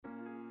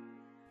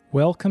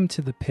Welcome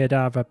to the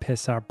Pedava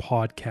Pesar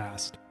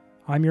podcast.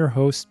 I'm your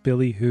host,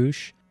 Billy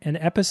Hoosh, and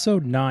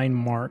episode 9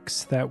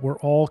 marks that we're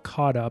all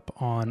caught up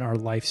on our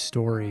life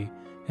story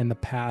and the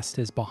past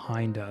is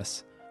behind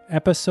us.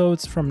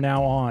 Episodes from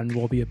now on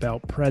will be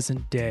about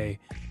present day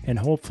and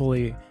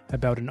hopefully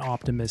about an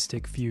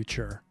optimistic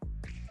future.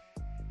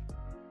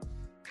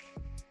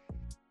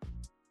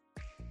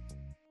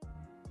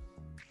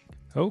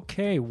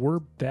 Okay, we're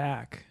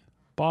back.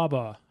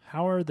 Baba,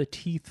 how are the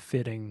teeth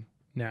fitting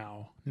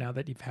now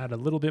that you've had a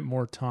little bit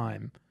more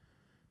time?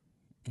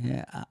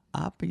 Yeah,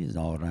 up is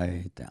all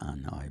right,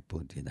 and I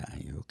put it on.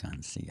 You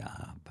can see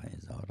up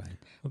is all right,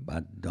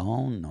 but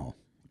down, no,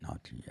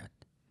 not yet.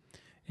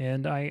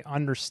 And I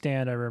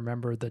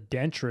remember the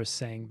denturist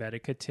saying that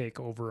it could take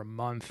over a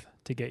month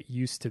to get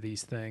used to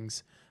these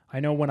things. I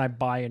know when I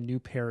buy a new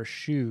pair of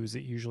shoes,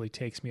 it usually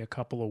takes me a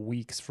couple of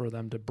weeks for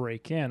them to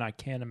break in. I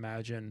can't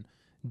imagine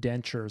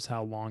dentures,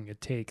 how long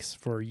it takes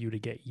for you to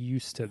get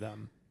used to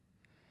them.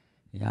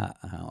 Yeah,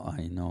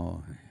 I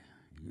know,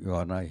 you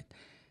are right.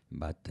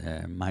 But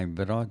my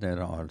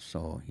brother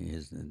also, he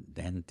is a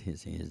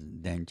dentist, he is a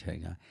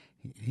denture guy.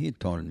 He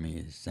told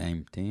me the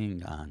same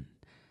thing, and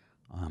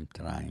I'm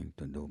trying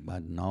to do.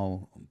 But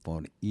now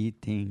for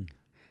eating,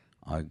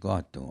 I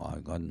got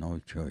no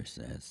choice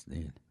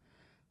still.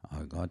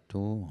 I got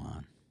to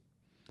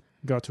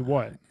Got to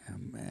what?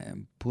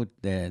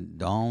 put the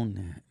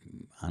down,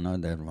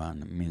 another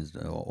one means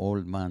the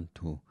old one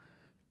to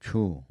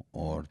chew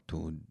or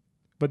to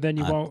But then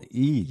you won't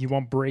eat. You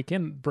won't break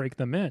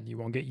them in. You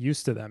won't get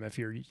used to them if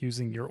you're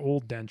using your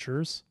old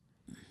dentures.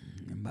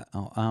 But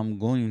I'm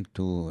going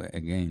to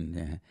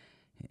again.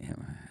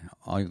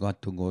 I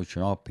got to go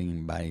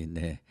shopping by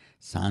the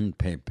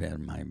sandpaper.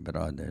 My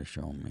brother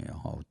showed me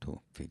how to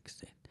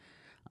fix it,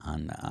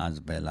 and as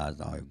well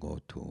as I go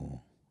to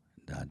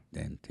that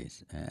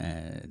dentist,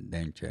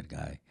 denture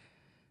guy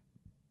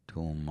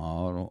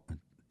tomorrow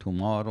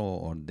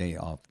or day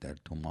after.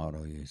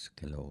 Tomorrow is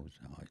closed,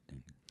 I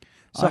think.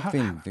 So I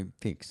will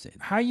fix it.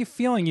 How are you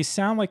feeling? You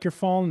sound like you're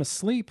falling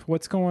asleep.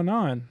 What's going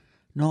on?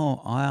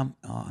 No, I am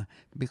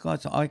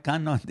because I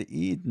cannot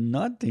eat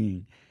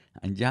nothing,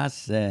 and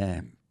just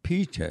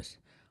peaches.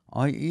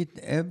 I eat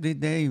every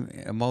day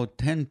about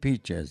 10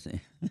 peaches.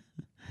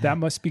 That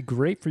must be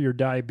great for your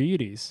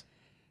diabetes.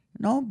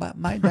 No, but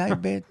my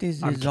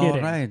diabetes I'm is kidding. all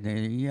right.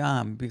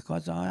 Yeah,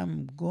 because I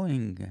am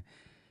going,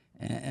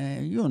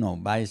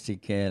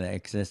 bicycle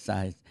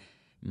exercise.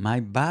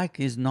 My back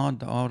is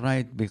not all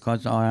right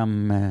because I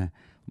am,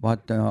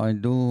 what I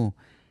do,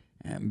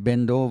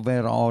 bend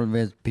over,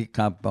 always pick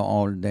up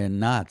all the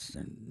nuts.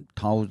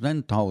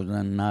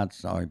 Thousand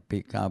nuts I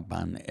pick up,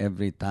 and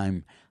every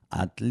time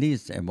at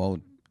least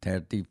about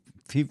 30,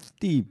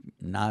 50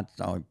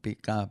 nuts I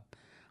pick up.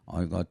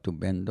 I got to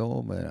bend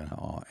over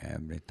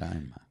every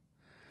time.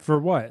 For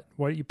what?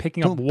 What are you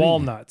picking To up?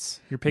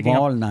 Walnuts. You're picking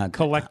up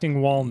collecting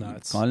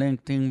walnuts.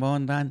 Collecting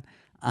walnuts.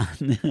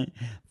 And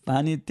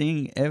funny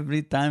thing,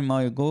 every time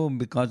I go,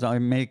 because I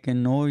make a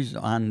noise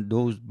on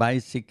those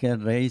bicycle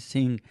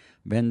racing,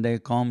 when they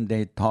come,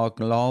 they talk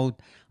loud,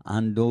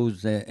 and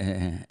those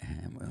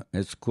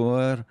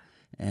squirrel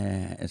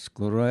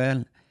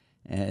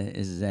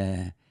is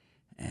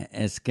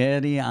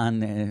scary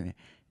and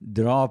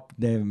drop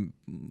the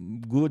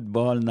good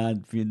walnut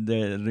with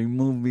the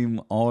removing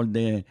all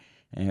the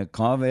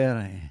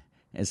cover,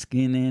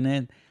 skin in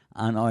it,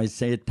 and I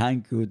say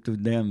thank you to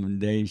them.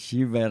 They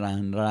shiver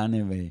and run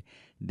away.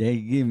 They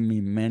give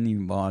me many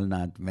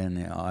walnuts when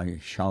I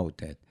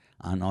shout it,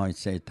 and I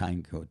say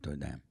thank you to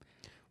them.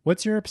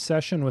 What's your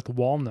obsession with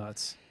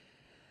walnuts?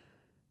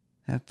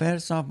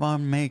 First of all,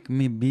 make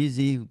me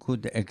busy,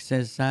 good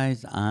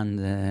exercise,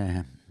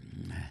 and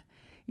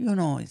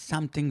it's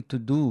something to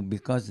do,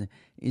 because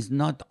it's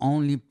not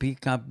only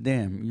pick up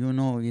them.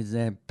 It's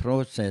a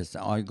process.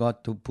 I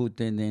got to put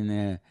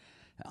it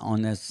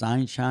on a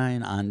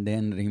sunshine and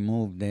then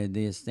remove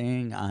this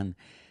thing and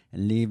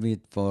leave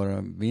it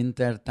for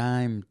winter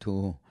time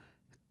to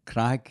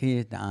crack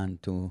it,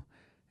 and to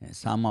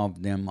some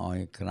of them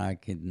I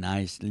crack it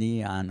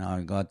nicely, and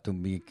I got to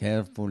be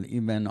careful.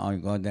 Even I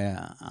got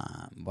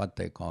what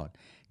they call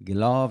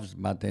gloves,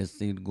 but I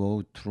still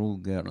go through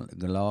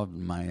gloves.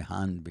 My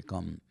hand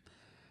become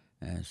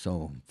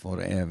so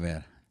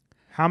forever.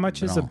 How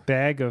much is a brown.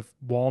 bag of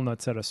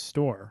walnuts at a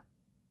store?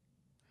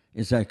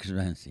 It's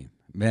expensive,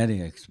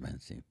 very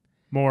expensive.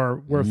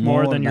 Worth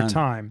more than your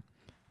time.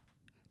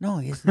 No,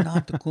 it's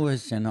not a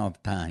question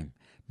of time.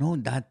 No,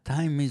 that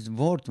time is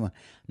worth.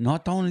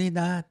 Not only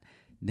that,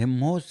 the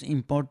most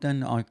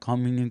important, I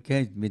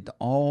communicate with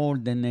all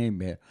the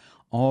neighbors.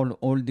 All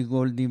the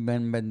Goldie,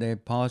 when they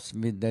pass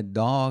with the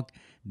dog,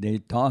 they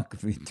talk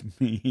with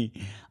me,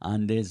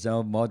 and they say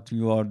what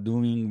you are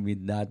doing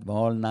with that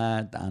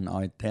walnut, and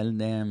I tell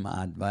them,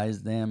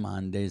 advise them,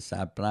 and they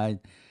surprised.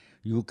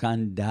 You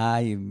can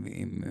die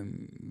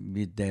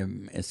with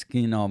the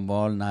skin of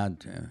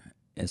walnut.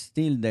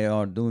 Still they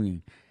are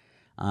doing.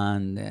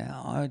 And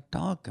I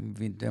talk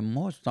with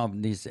most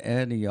of this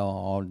area,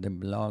 all the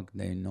block,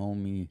 they know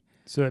me.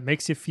 So it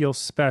makes you feel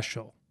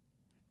special.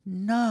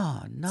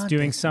 No, It's not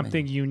doing this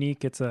something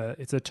unique. It's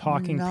a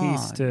talking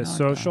piece to not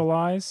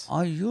socialize.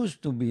 I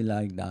used to be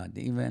like that.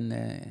 Even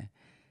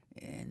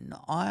and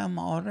I am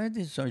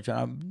already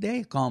social.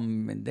 They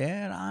come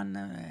there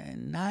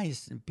and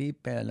nice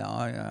people.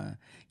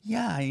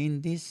 Yeah,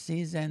 in this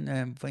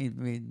season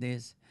with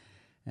this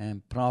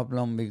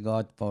problem we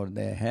got for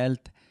the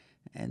health,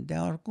 and they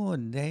are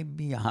good. They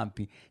be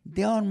happy.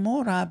 They are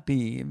more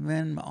happy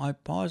when I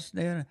pass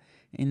there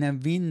in a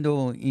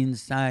window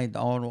inside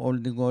or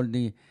oldie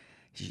goldie.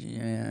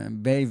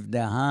 Wave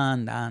the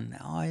hand, and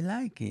I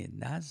like it.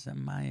 That's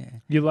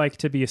my. You like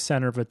to be a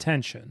center of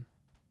attention.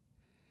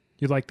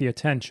 You like the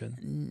attention.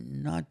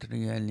 Not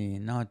really.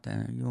 Not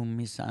you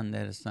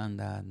misunderstand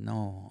that.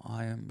 No,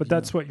 I am. But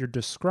that's what you're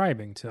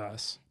describing to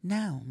us.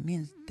 No,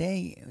 means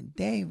they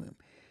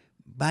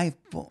by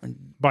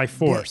By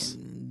force.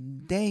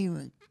 They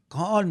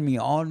call me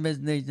always.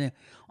 They say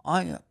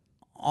I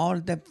all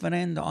the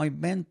friends I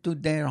went to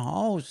their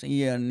house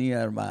here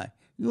nearby.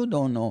 You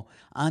don't know,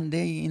 and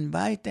they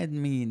invited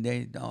me.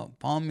 The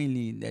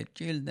family, the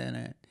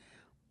children.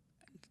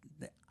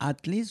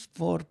 At least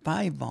 4,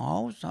 5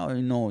 house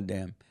I know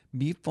them.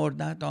 Before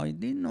that I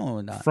didn't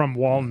know that. From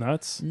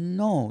Walnuts?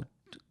 No,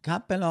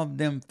 couple of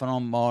them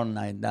from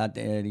Walnut, that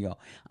area.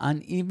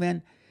 And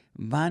even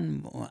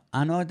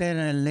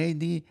another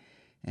lady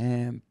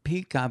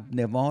pick up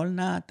the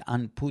walnut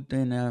and put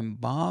in a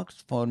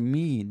box for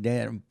me.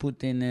 There,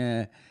 put in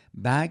a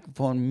bag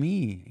for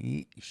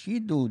me. She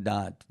do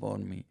that for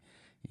me.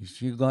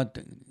 She got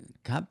a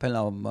couple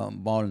of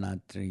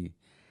walnut tree.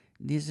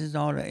 This is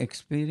our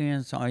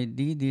experience. I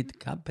did it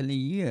couple of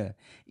years.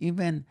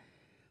 Even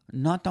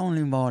not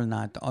only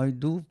walnut, I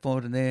do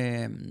for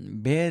the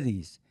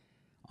berries.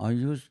 I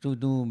used to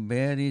do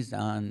berries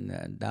and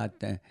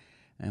that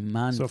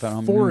man So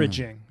from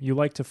foraging. You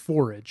like to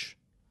forage.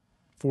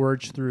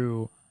 Forage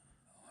through.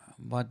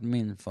 What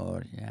mean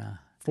for? Yeah.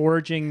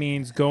 Foraging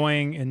means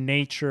going in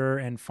nature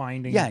and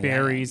finding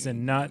berries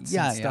and nuts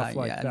and stuff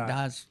like that.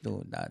 That's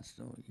true.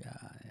 Yeah.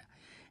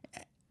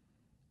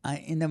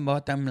 In the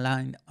bottom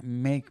line,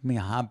 make me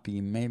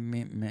happy. Make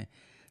me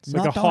It's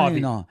not like a only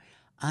hobby. no.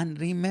 And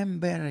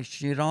remember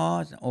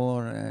Shiraz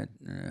or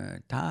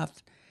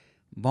Taft,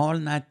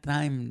 walnut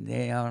time,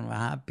 they are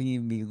happy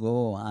we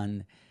go.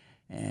 And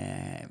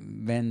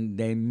when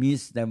they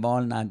miss the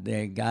walnut,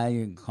 the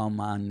guy come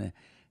and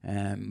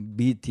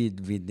beat it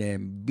with a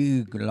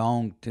big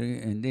long tree,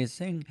 and they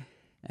sing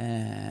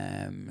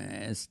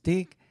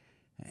stick.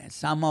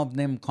 Some of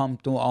them come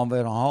to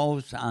our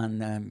house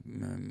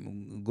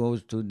and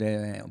goes to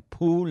the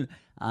pool,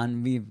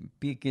 and we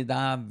pick it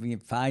up. We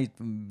fight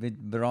with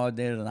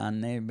brothers and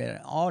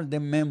neighbors. All the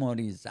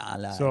memories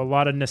alive. So a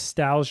lot of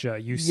nostalgia.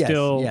 You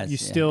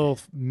still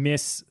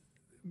miss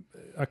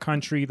a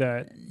country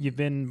that you've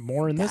been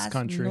more in this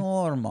country. That's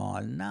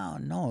normal.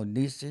 No,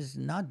 this is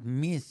not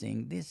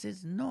missing. This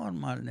is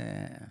normal.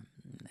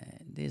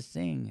 This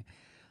thing.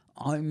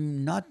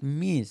 I'm not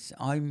miss.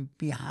 I'm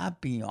be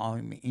happy.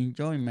 I'm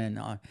enjoyment.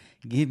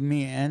 Give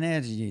me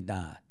energy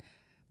that.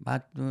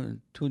 But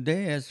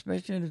today,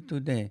 especially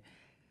today,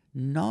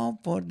 now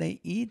for the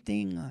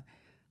eating,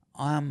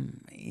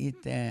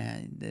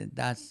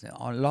 that's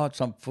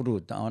lots of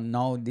fruit.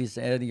 Now this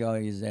area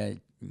is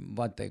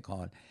what they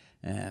call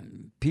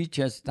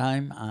peaches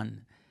time,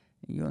 and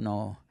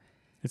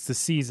it's the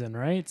season,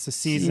 right? It's the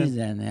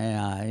season.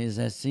 Yeah, it's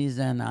a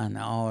season, and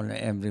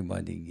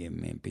everybody give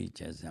me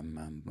peaches.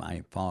 And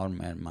my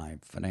farmer, my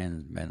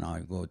friends, when I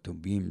go to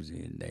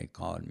Beamsville, they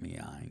call me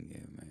and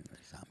give me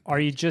some.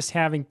 Are you just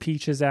having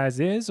peaches as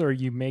is, or are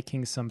you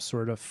making some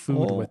sort of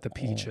food with the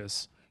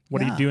peaches?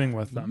 What are you doing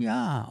with them?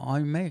 Yeah, I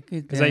make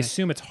it. Because I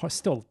assume it's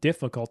still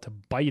difficult to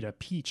bite a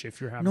peach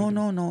if you're having.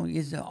 No,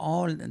 it's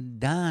all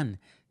done.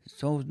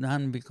 So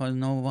done because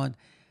know what?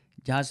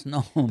 Just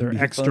now. They're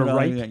extra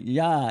ripe?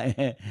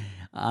 Yeah.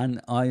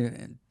 And I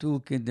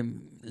took it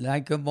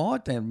like a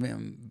water.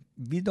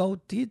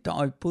 Without it,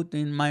 I put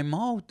in my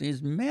mouth,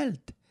 it's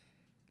melt.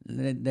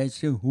 They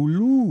say,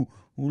 hulu.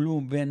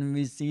 When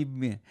we see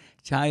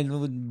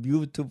childhood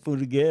beautiful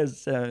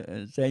girls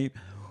say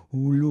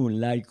hulu.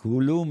 Like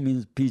hulu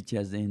means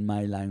peaches in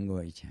my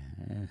language.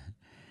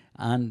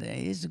 And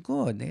it's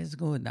good.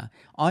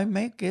 I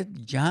make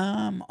it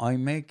jam. I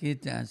make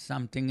it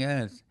something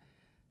else.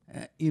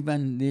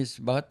 Even this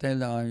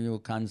bottle, you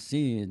can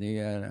see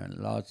there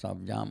lots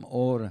of jam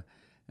or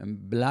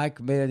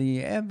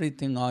blackberry.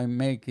 Everything I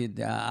make it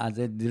as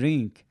a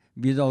drink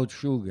without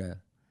sugar.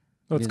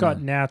 Well, it's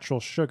got natural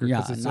sugar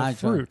because it's a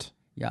fruit.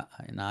 Yeah,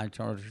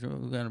 natural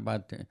sugar,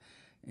 but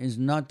it's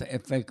not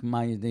affect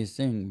this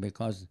thing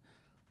because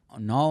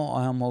now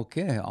I'm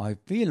okay. I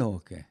feel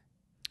okay.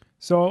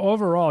 So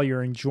overall,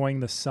 you're enjoying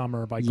the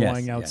summer by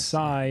going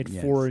outside,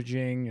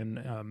 foraging,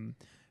 and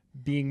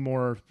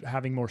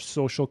having more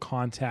social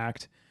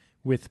contact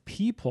with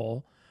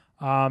people.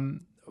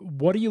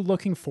 What are you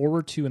looking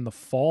forward to in the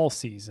fall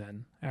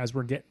season as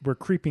we're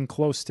creeping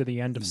close to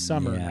the end of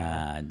summer?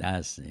 Yeah,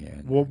 that's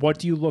What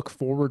do you look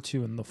forward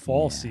to in the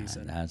fall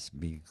season? That's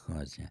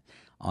because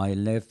I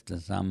left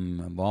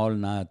some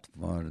walnut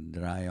for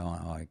dry.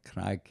 I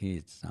crack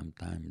it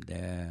sometime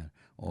there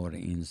or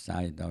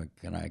inside. I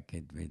crack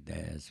it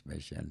with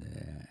special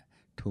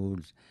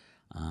tools.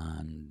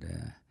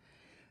 And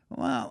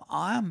well,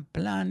 I'm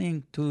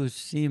planning to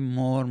see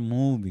more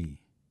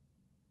movie.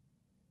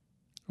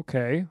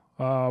 Okay.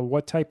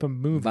 What type of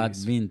movies?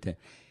 Badminton.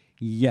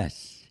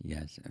 Yes.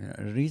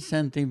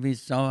 Recently we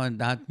saw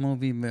that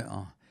movie.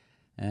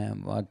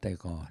 What they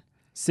call?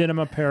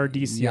 Cinema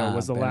Paradiso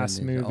was the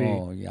last movie.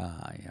 Oh,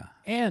 yeah.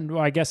 And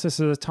I guess this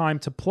is a time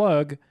to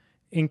plug,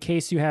 in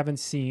case you haven't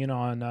seen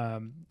on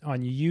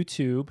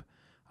YouTube,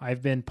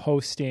 I've been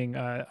posting,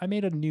 I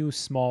made a new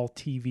small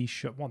TV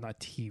show, well, not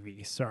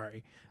TV,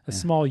 sorry, a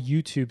small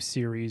YouTube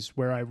series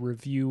where I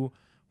review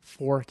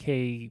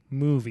 4K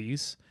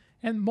movies,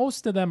 and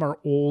most of them are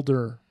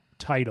older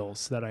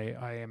titles that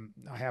I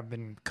have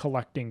been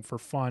collecting for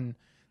fun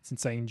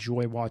since I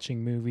enjoy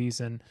watching movies.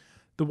 And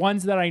the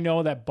ones that I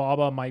know that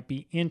Baba might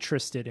be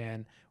interested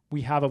in,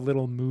 we have a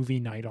little movie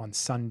night on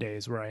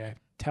Sundays where I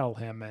tell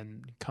him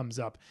and he comes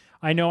up.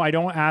 I know I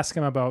don't ask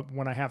him about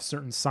when I have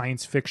certain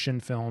science fiction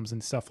films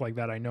and stuff like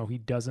that. I know he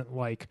doesn't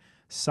like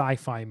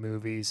sci-fi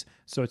movies,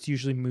 so it's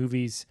usually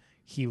movies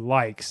he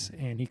likes,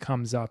 and he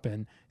comes up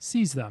and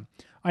sees them.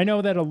 I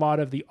know that a lot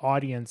of the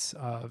audience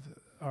of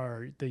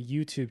the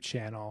YouTube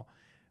channel,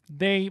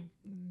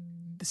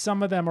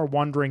 some of them are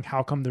wondering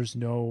how come there's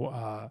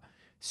no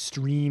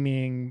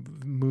streaming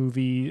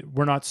movie.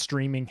 We're not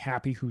streaming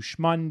Happy Hoosh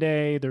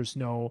Monday. There's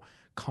no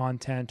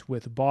content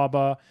with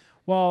Baba.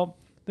 Well,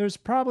 there's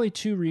probably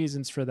two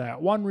reasons for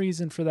that. One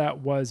reason for that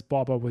was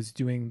Baba was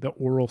doing the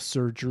oral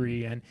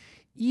surgery, and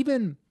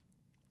even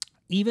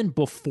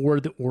before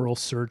the oral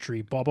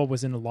surgery, Baba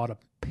was in a lot of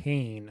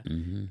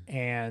pain,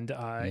 and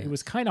it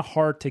was kind of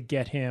hard to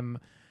get him,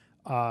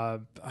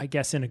 I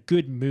guess, in a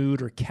good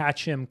mood or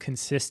catch him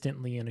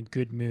consistently in a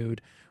good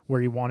mood where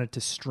he wanted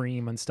to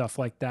stream and stuff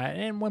like that.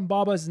 And when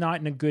Baba's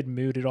not in a good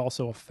mood, it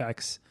also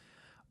affects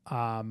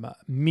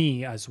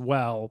me as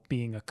well,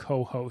 being a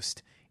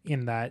co-host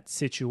in that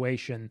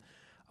situation.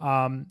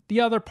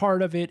 The other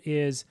part of it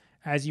is,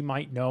 as you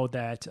might know,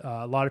 that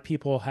a lot of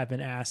people have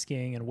been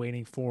asking and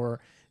waiting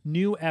for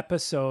new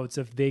episodes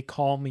of They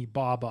Call Me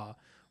Baba.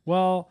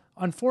 Well,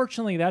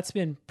 unfortunately, that's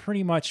been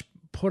pretty much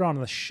put on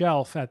the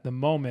shelf at the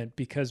moment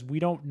because we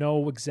don't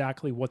know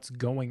exactly what's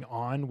going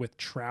on with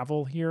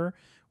travel here,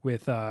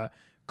 with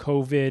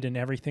COVID and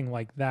everything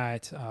like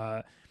that.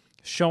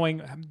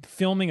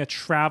 Filming a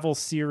travel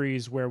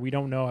series where we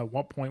don't know at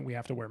what point we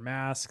have to wear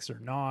masks or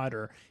not,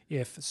 or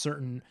if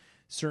certain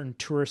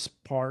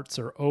tourist parts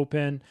are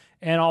open,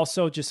 and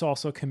also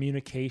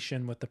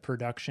communication with the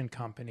production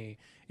company.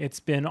 It's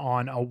been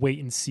on a wait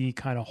and see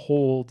kind of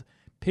hold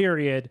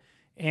period.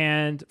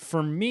 And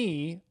for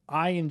me,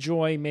 I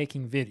enjoy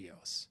making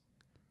videos.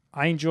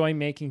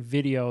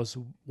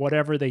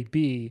 Whatever they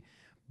be,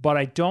 but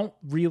I don't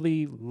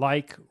really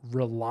like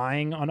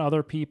relying on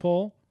other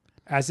people,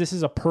 as this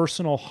is a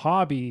personal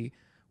hobby.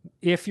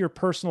 If your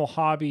personal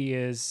hobby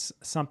is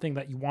something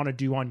that you want to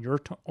do on your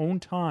own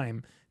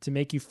time to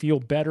make you feel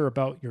better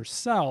about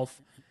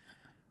yourself,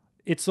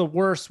 it's the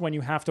worst when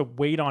you have to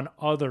wait on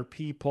other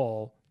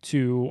people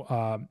to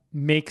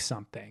make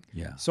something.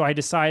 Yeah. So I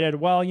decided,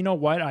 well, you know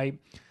what? I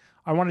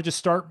want to just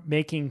start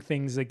making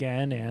things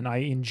again, and I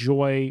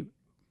enjoy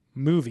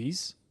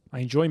movies. I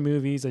enjoy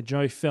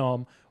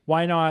film.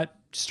 Why not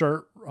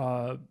start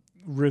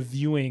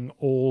reviewing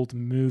old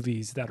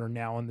movies that are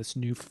now in this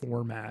new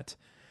format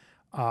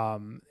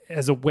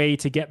as a way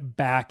to get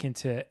back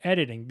into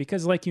editing?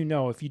 Because like,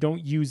 if you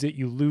don't use it,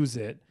 you lose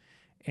it.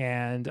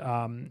 And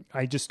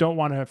I just don't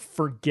want to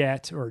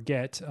forget or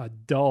get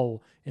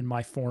dull in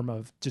my form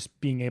of just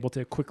being able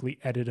to quickly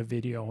edit a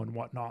video and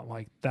whatnot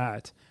like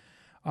that.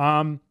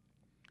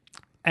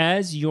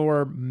 As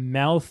your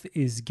mouth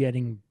is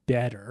getting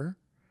better,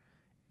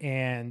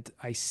 and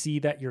I see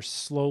that you're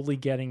slowly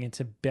getting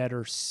into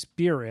better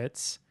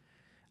spirits,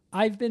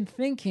 I've been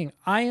thinking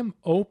I am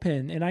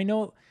open, and I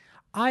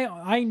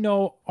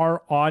know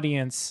our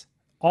audience,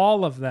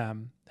 all of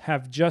them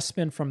have just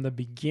been from the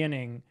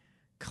beginning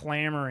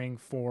clamoring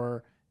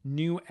for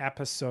new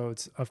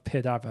episodes of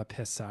Pidava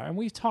Pisa. And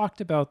we've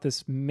talked about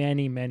this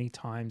many, many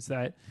times,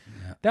 that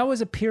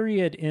was a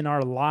period in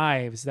our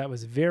lives that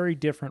was very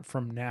different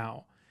from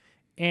now.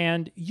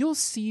 And you'll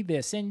see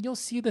this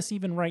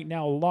even right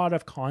now. A lot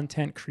of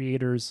content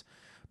creators,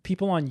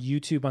 people on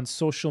YouTube, on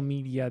social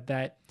media,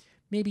 that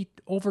maybe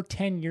over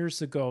 10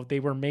 years ago, they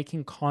were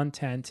making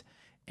content,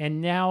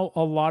 and now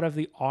a lot of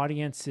the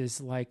audience is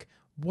like,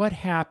 what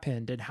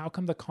happened? And how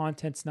come the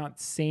content's not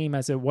the same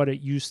as what it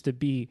used to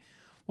be?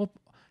 Well,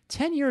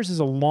 10 years is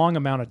a long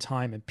amount of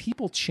time, and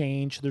people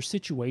change, their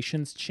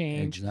situations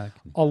change.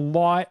 Exactly. A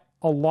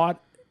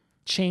lot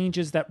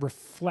changes that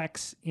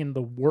reflects in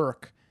the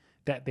work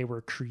that they were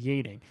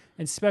creating,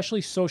 and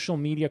especially social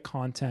media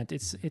content.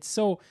 It's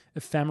so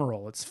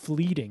ephemeral, it's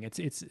fleeting,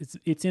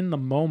 it's in the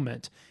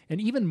moment,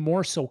 and even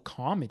more so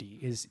comedy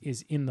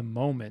is in the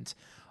moment.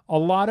 A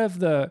lot of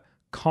the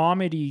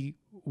comedy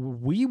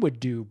we would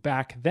do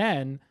back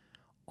then,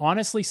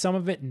 honestly, some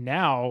of it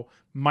now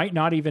might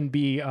not even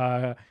be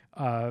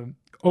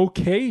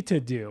okay to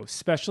do,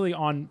 especially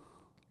on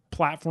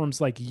platforms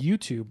like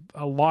YouTube.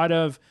 A lot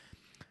of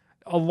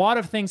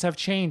things have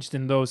changed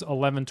in those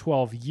 11,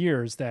 12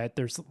 years, that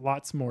there's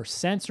lots more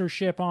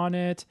censorship on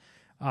it.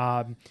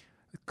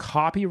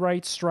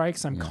 Copyright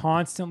strikes. I'm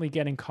constantly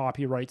getting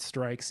copyright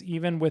strikes,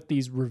 even with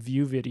these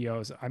review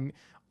videos. I'm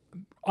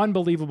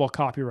unbelievable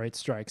copyright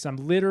strikes. I'm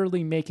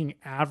literally making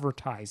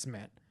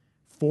advertisement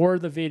for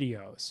the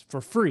videos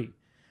for free.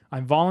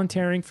 I'm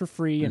volunteering for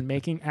free and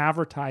making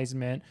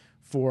advertisement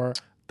for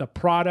the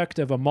product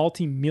of a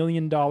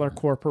multi-million-dollar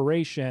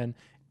corporation,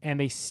 and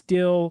they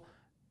still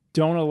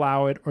don't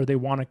allow it, or they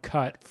want to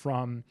cut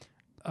from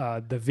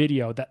the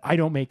video that I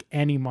don't make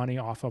any money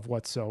off of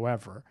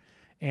whatsoever.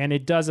 And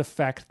it does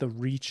affect the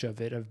reach of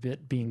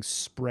it being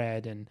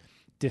spread and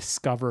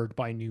discovered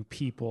by new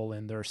people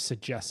in their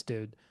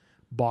suggested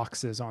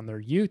boxes on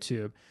their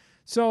YouTube.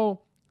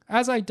 So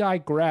as I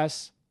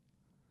digress,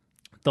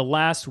 the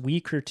last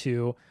week or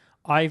two,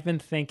 I've been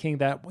thinking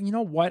that, you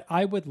know what,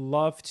 I would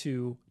love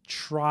to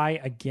try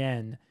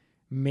again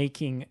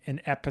making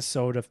an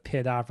episode of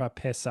Pirava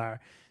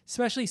Pesar,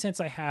 especially since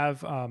I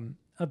have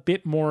a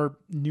bit more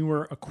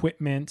newer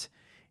equipment.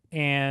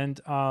 And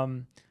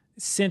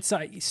since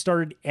I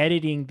started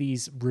editing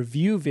these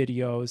review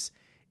videos,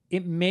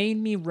 it made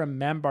me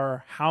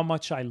remember how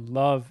much I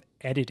love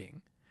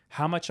editing,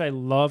 how much I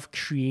love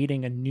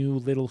creating a new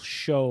little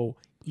show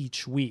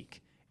each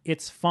week.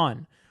 It's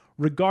fun,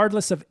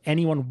 regardless of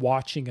anyone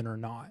watching it or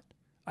not.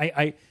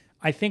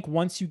 I think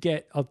once you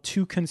get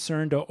too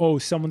concerned,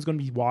 someone's going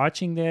to be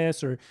watching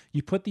this, or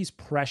you put these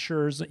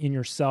pressures in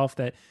yourself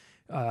that,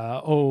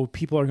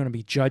 people are going to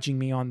be judging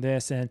me on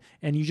this, and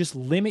you just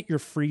limit your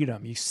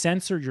freedom. You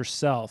censor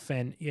yourself,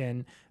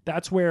 and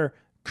that's where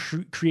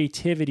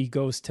creativity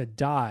goes to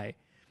die.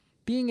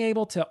 Being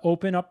able to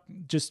open up,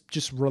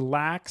 just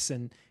relax,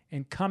 and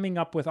coming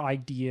up with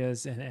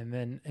ideas,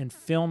 and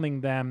filming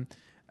them,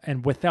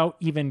 and without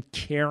even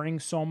caring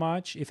so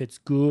much if it's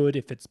good,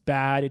 if it's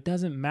bad, it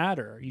doesn't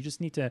matter. You just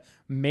need to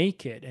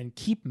make it and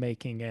keep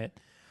making it.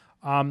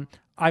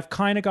 I've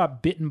kind of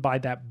got bitten by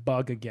that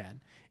bug again.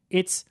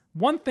 It's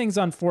one thing's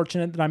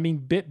unfortunate that I'm being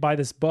bit by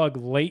this bug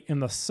late in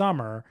the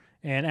summer,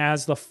 and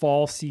as the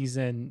fall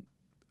season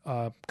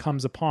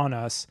comes upon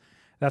us,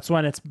 that's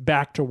when it's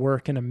back to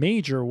work in a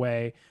major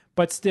way.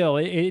 But still,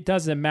 it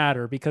doesn't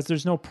matter, because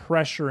there's no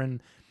pressure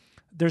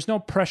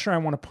I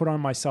want to put on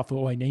myself.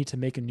 I need to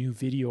make a new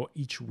video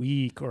each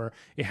week, or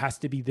it has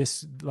to be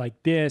this,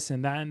 like this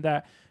and that and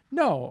that.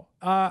 No,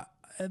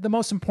 the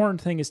most important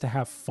thing is to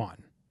have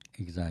fun.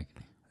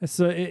 Exactly.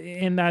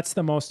 And that's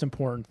the most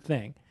important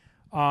thing.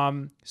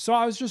 So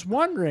I was just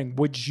wondering,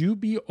 would you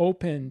be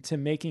open to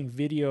making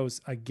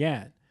videos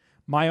again?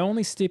 My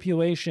only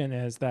stipulation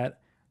is that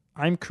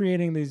I'm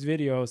creating these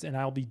videos, and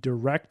I'll be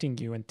directing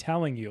you and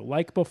telling you,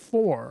 like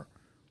before,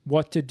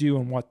 what to do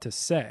and what to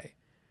say.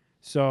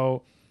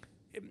 So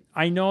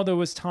I know there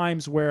was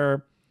times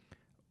where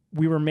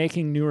we were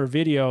making newer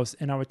videos,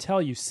 and I would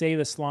tell you, say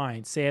this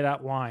line, say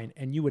that line,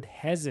 and you would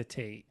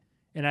hesitate.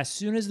 And as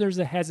soon as there's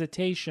a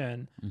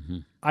hesitation,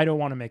 I don't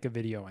want to make a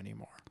video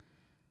anymore.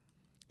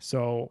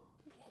 So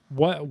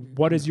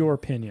what is your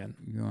opinion?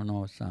 You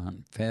know,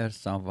 son,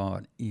 first of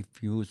all, if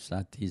you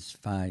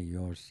satisfy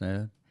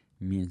yourself,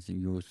 means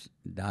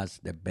that's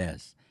the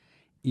best.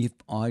 If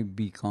I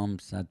become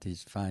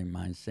satisfied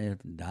myself,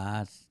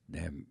 that's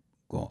the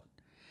good.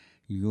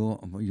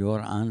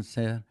 Your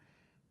answer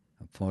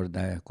for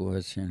the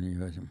question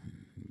you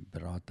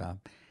brought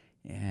up,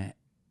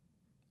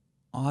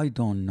 I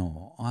don't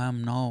know. I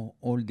am now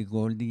oldie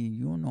goldie.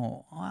 You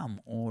know, I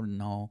am old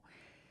now.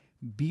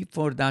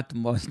 Before that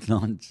was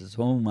not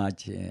so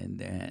much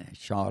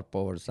sharp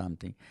or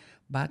something.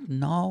 But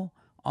now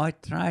I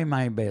try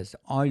my best.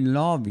 I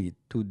love it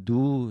to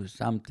do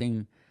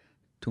something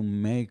to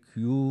make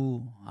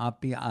you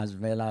happy as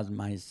well as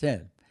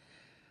myself.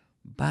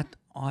 But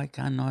I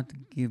cannot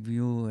give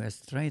you a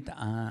straight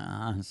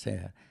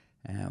answer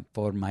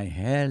for my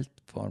health,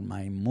 for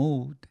my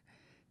mood,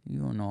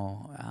 you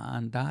know,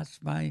 and that's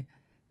why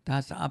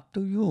that's up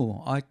to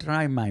you. I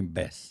try my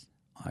best,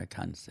 I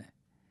can say.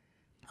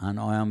 And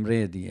I am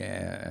ready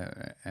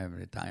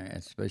every time,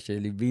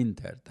 especially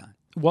winter time.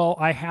 Well,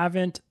 I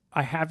haven't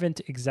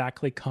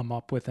exactly come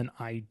up with an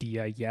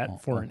idea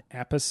yet for an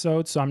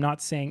episode, so I'm not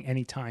saying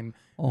anytime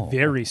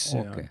very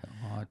soon. Okay.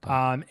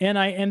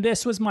 And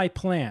this was my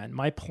plan.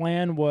 My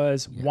plan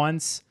was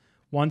once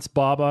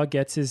Baba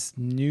gets his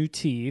new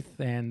teeth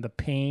and the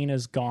pain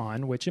is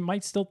gone, which it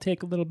might still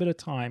take a little bit of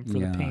time for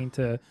the pain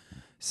to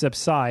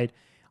subside,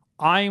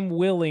 I'm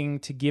willing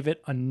to give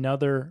it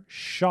another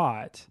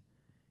shot,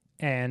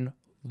 and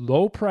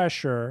low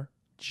pressure,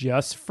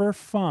 just for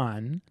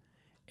fun.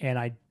 And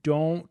I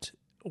don't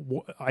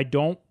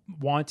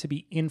want to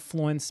be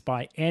influenced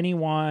by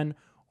anyone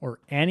or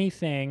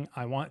anything.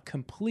 I want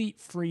complete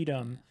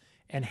freedom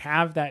and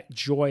have that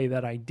joy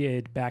that I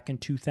did back in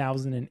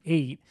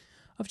 2008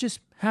 of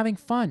just having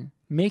fun,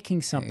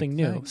 making something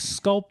new,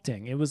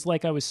 sculpting. It was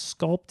like I was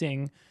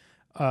sculpting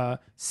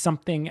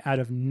something out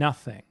of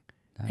nothing.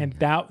 And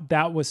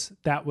that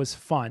was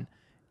fun.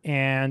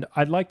 And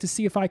I'd like to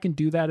see if I can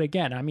do that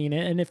again. I mean,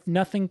 and if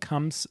nothing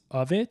comes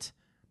of it,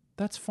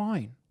 that's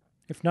fine.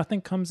 If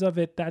nothing comes of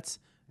it, that's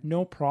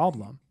no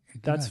problem.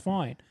 That's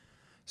fine.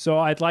 So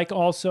I'd like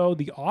also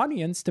the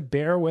audience to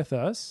bear with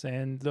us,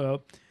 and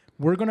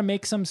we're going to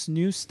make some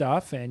new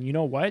stuff. And you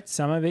know what?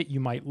 Some of it you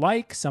might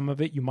like, some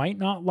of it you might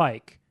not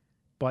like,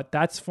 but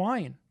that's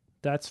fine.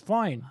 That's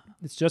fine.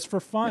 It's just for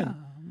fun.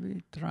 Yeah,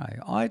 we try.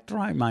 I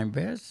try my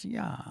best.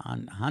 Yeah,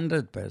 and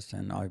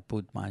 100% I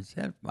put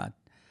myself, but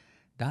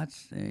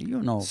that's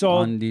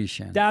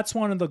condition. That's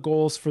one of the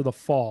goals for the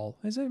fall.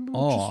 Is it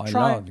I just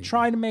love it.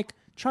 try to make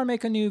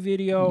a new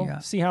video,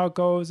 see how it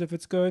goes. If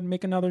it's good,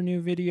 make another new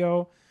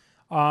video.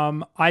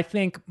 I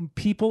think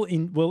people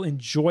will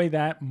enjoy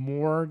that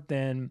more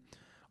than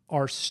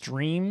our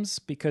streams,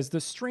 because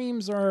the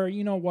streams are,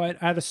 you know what,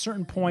 at a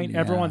certain point,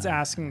 everyone's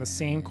asking the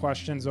same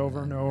questions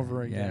over and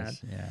over again.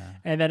 Yes, yeah.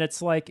 And then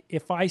it's like,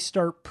 if I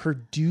start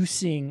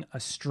producing a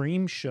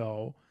stream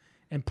show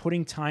and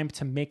putting time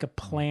to make a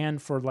plan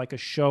for like a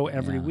show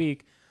every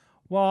week,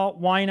 well,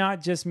 why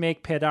not just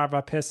make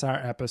Pedarva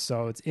Pisar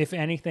episodes? If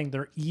anything,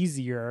 they're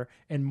easier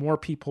and more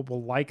people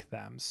will like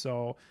them.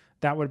 So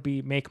that would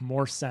make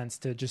more sense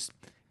to just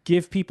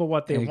give people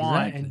what they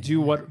want and do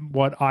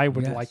what I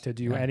would like to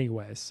do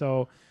anyway.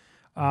 So,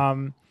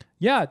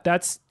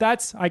 that's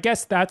I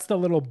guess that's the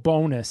little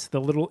bonus,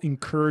 the little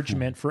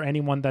encouragement for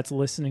anyone that's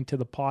listening to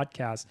the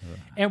podcast.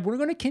 And we're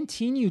going to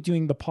continue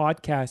doing the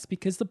podcast,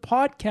 because the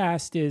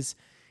podcast is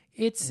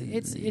it's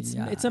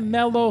a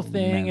mellow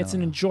thing. It's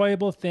an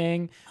enjoyable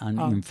thing. And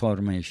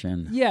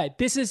information. Yeah,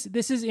 this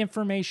is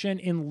information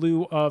in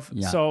lieu of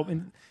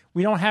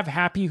we don't have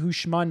Happy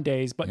Hoosh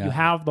Mondays, but you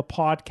have the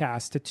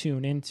podcast to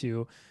tune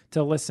into,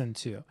 to listen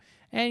to.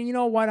 And you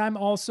know what? I'm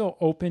also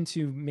open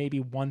to maybe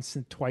one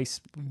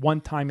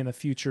time in the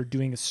future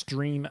doing a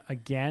stream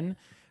again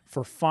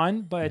for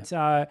fun. But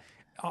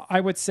I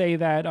would say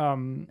that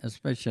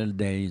special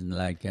days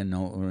like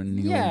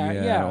New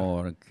Year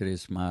or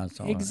Christmas.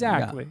 Or,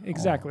 exactly.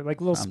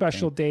 Like little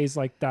special days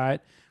like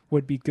that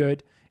would be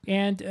good.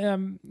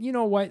 And you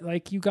know what?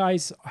 Like, you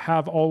guys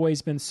have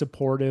always been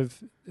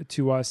supportive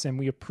to us, and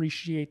we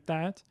appreciate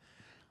that.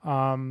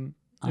 And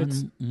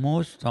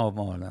most of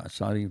all,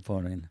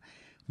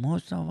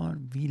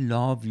 we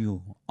love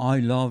you. I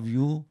love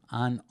you,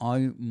 and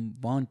I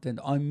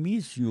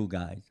miss you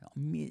guys. I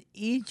miss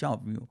each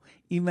of you,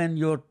 even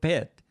your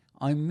pet.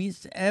 I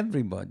miss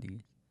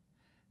everybody.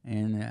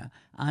 And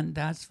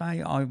that's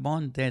why I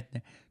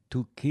wanted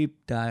to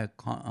keep the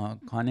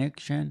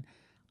connection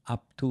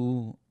up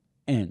to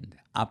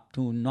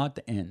not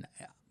end,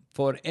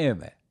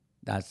 forever.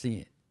 That's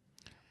it.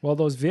 Well,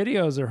 those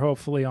videos are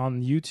hopefully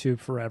on YouTube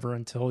forever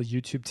until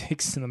YouTube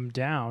takes them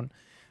down.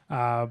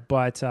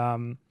 But I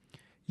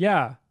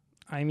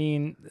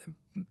mean,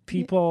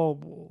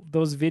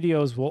 those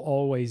videos will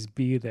always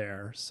be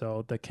there.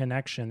 So the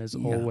connection is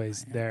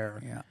always there.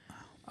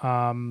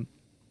 Yeah.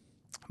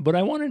 But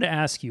I wanted to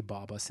ask you,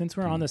 Baba, since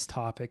we're on this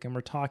topic and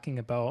we're talking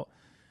about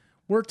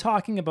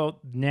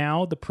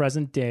now the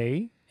present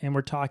day, and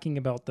we're talking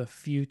about the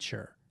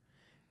future.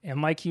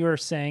 And like you were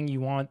saying, you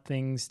want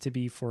things to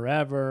be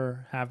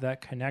forever, have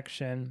that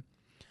connection.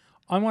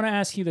 I want to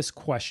ask you this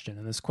question,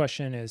 and this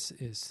question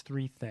is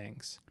three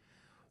things.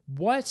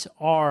 What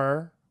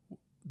are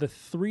the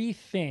three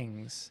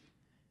things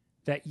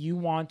that you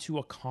want to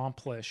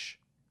accomplish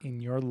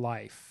in your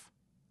life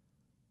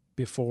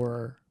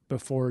before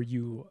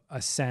you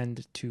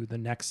ascend to the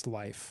next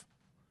life?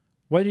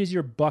 What is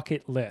your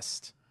bucket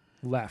list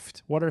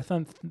left? What are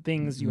some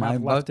things you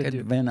have left to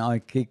do? When I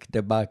kick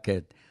the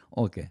bucket,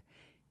 okay.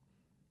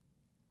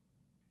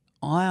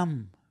 I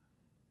am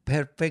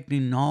perfectly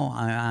now.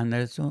 I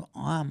understand.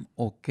 I am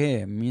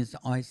okay. Means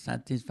I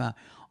satisfy.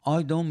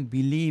 I don't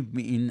believe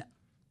in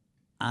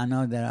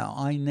another.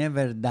 I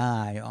never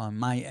die.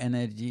 My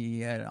energy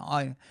here.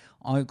 I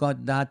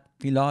got that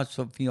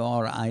philosophy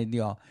or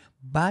idea,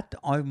 but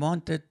I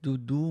wanted to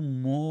do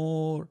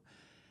more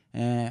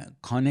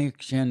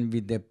connection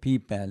with the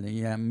people.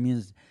 Yeah,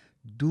 means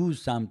do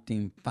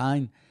something.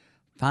 Find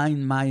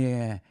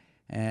my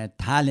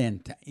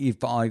talent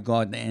if I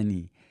got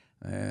any.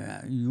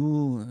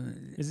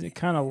 Is it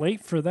kind of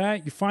late for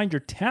that? You find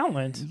your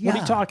talent? Yeah. What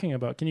are you talking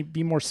about? Can you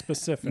be more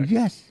specific?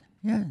 Yes.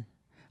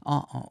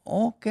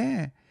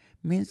 Okay.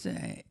 Means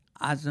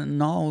as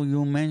now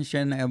you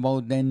mentioned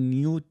about the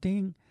new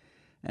thing,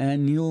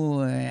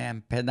 new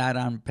Pedar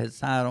and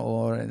Pesar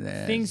or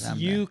things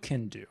something. You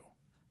can do.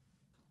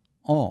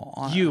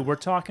 We're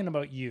talking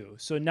about you.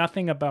 So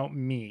nothing about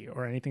me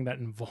or anything that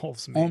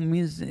involves me.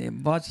 Means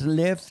what's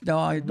left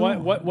I do.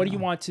 What do you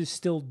want to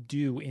still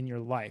do in your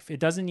life? It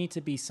doesn't need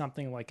to be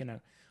something like an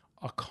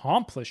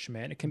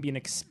accomplishment. It can be an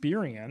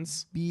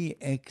experience. Be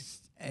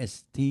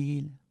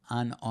still,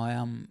 and I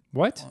am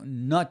what?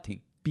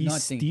 Nothing. Be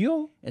nothing.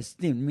 still?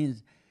 Still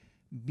means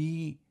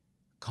be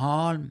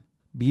calm,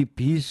 be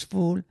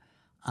peaceful,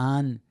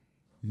 and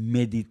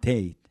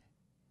meditate.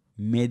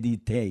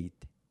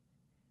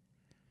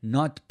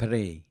 Not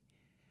pray.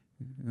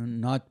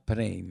 not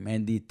pray,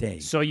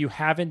 meditate. So you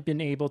haven't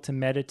been able to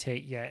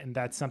meditate yet, and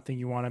that's something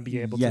you want to be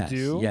able Yes, to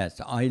do?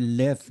 yes. I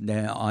left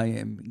there.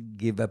 I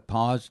give a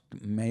pause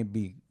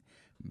maybe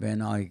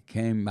when I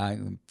came back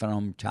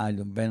from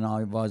childhood. When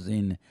I was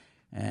in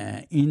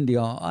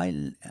India,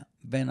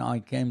 when I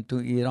came to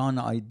Iran,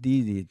 I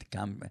did it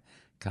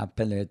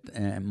couple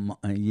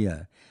a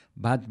year.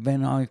 But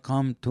when I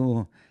come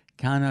to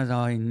Canada,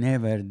 I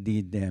never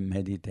did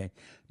meditate.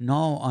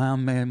 Now I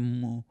am a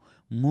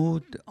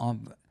mood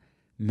of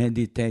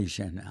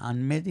meditation,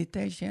 and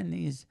meditation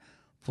is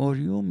for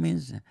you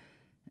means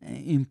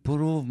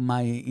improve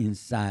my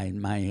inside,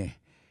 my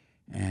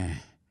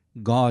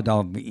God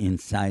of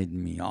inside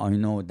me. I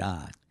know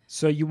that.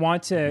 So you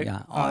want to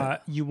Yeah,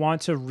 you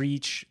want to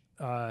reach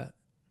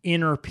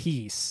inner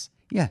peace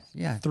Yes,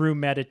 yes. through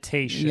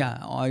meditation.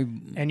 Yeah,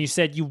 And you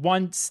said you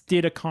once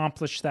did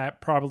accomplish that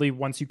probably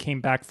once you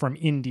came back from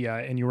India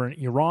and you were in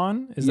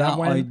Iran. Is that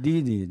when? I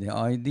did it.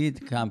 I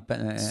did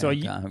So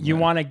you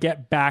want to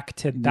get back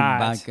to that.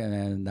 back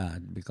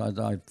that because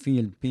I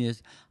feel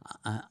peace.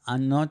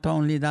 And not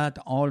only that,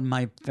 all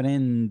my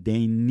friends,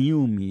 they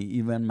knew me,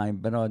 even my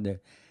brother.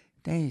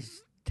 They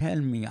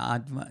tell me,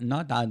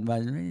 not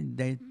advise me,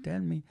 they tell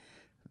me,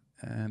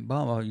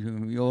 Baba,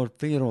 you're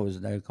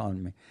Feroz, they call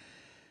me.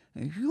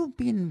 You've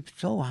been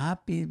so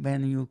happy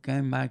when you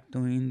came back to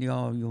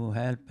India. You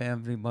help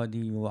everybody.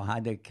 You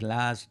had a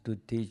class to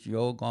teach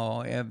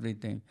yoga,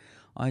 everything.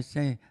 I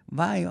say,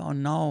 why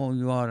now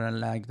you are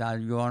like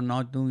that? You are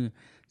not doing.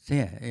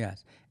 Say,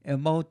 yes.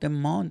 About a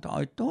month,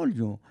 I told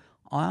you,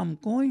 I am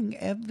going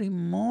every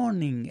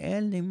morning,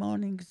 early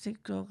morning,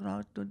 6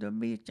 o'clock to the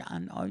beach,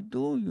 and I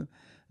do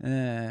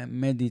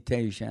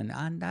meditation.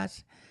 And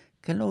that's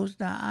close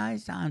the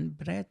eyes and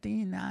breathe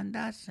in, and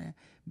that's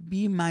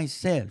be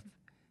myself.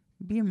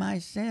 Be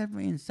myself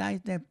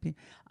inside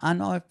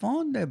and I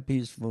found it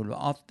peaceful.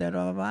 After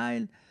a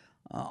while,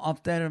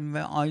 after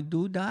I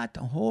do that,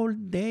 whole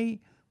day,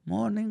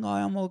 morning,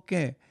 I am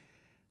okay.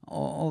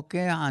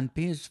 Okay and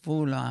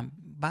peaceful,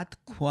 but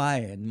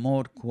quiet,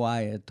 more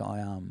quiet I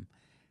am.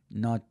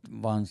 Not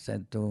once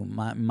to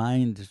my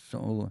mind,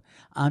 so,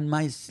 and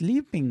my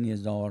sleeping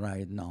is all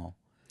right now.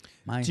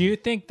 Do you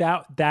think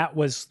that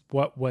was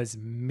what was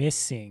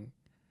missing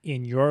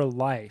in your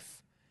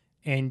life?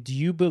 And do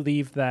you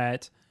believe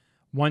that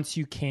once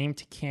you came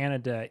to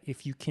Canada,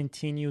 if you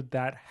continued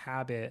that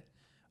habit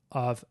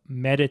of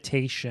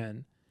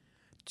meditation,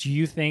 do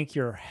you think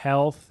your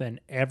health and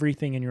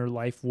everything in your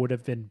life would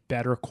have been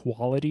better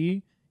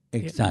quality?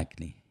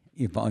 Exactly.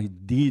 If I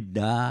did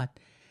that,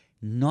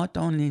 not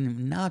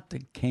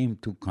came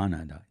to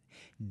Canada,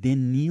 the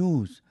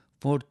news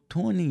for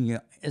 20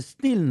 years,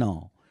 still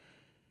now,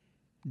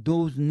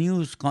 those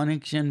news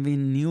connection with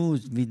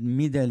news with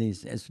Middle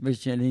East,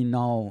 especially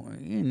now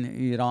in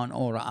Iran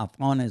or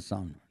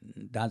Afghanistan,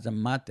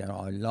 doesn't matter.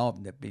 I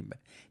love the people.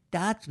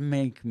 That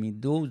make me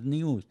those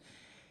news.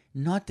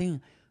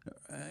 Nothing.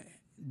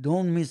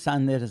 Don't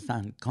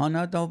misunderstand.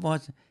 Canada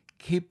was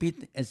keep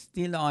it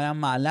still. I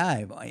am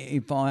alive.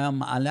 If I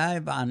am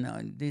alive,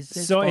 and this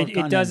is so for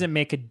it doesn't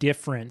make a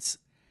difference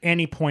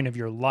any point of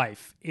your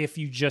life if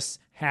you just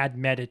had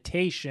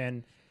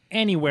meditation.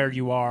 Anywhere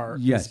you are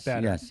is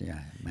better. Yes.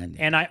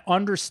 And I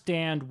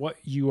understand what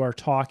you are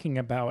talking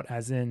about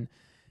as in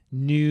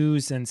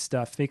news and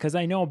stuff, because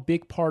I know a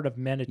big part of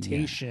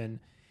meditation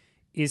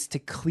is to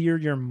clear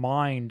your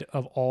mind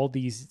of all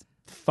these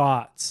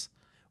thoughts,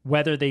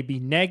 whether they be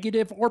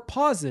negative or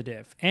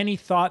positive. Any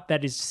thought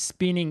that is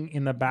spinning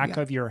in the back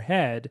of your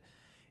head,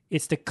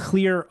 it's to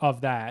clear of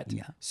that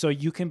so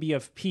you can be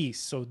of peace,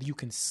 so you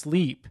can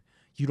sleep.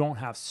 You don't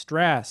have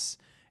stress.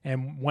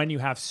 And when you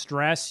have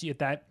stress,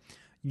 that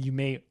you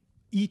may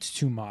eat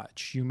too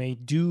much. You may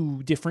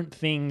do different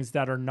things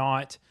that are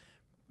not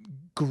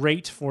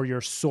great for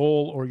your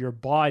soul or your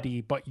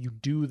body, but you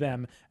do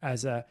them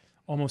as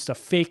almost a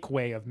fake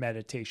way of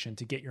meditation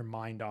to get your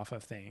mind off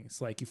of things.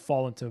 Like you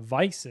fall into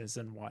vices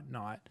and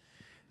whatnot.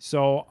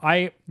 So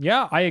I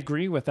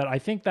agree with that. I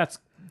think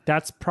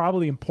that's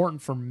probably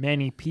important for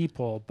many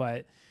people,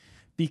 but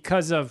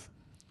because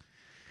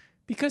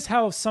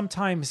how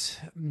sometimes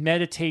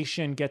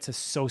meditation gets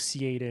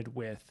associated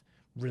with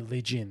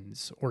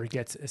religions or it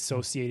gets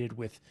associated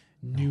with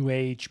new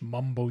age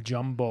mumbo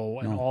jumbo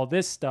and all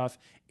this stuff,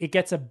 it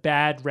gets a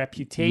bad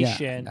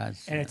reputation and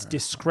it's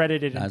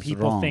discredited, and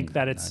people think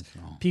that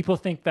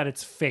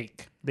it's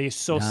fake. They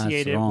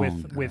associate it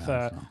with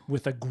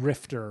a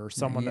grifter or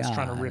someone that's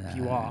trying to rip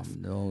you off.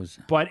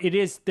 But it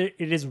is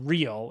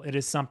real. It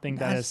is something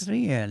that's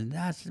real.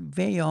 That's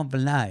way of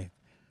life.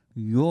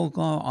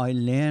 Yoga I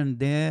learned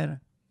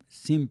there,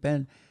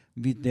 simple,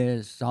 with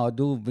the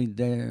sadhu, with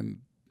the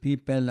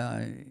people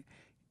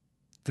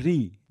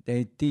free.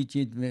 They teach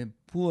it with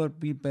poor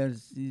people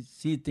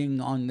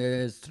sitting on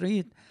the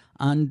street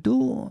and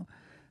do.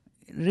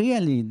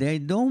 Really, they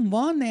don't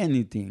want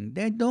anything.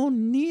 They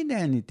don't need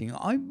anything.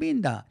 I've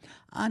been there.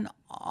 And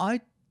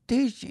I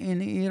teach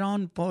in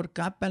Iran for a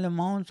couple of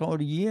months or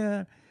a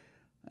year.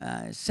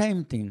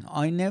 Same thing.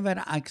 I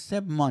never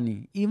accept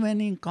money.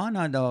 Even in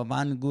Canada,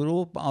 one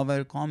group,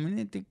 our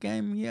community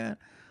came here,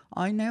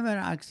 I never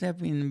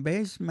accept in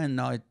basement.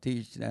 I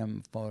teach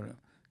them for a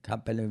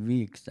couple of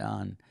weeks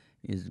and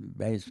his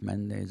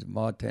basement is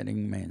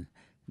watering me.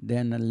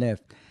 Then I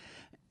left.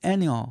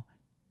 Anyhow,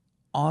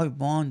 I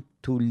want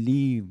to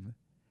live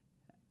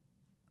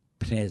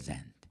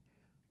present.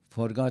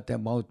 Forgot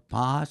about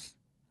past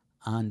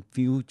and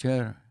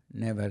future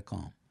never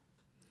come.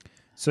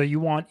 So you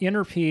want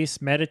inner peace,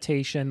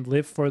 meditation,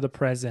 live for the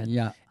present.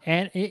 Yeah.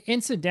 And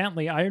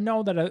incidentally, I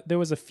know that there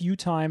was a few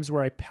times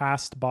where I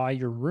passed by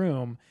your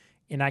room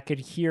and I could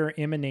hear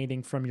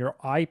emanating from your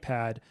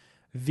iPad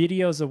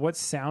videos of what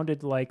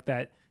sounded like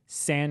that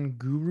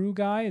Sanguru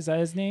guy. Is that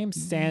his name?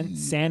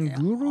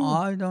 Sanguru?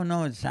 I don't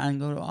know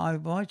Sanguru. I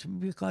watch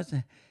because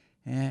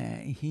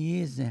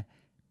he is.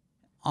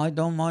 I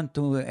don't want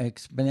to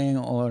explain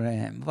or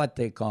what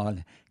they call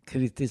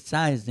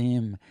criticize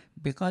him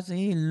because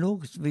he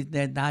looks with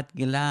that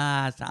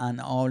glass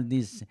and all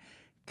these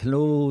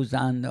clothes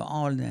and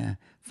all the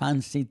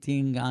fancy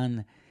thing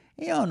and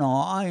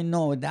I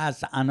know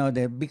that's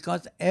another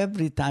because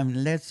every time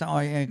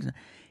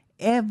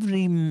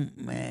every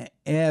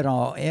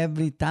era,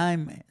 every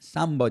time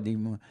somebody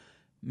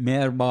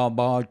Mer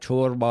Baba,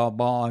 Chor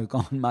Baba, I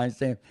call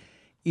myself.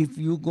 If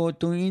you go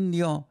to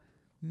India,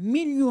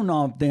 million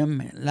of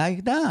them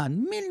like that,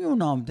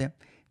 million of them.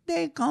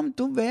 They come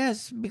to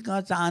West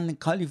because in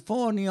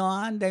California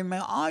and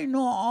I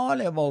know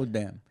all about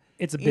them.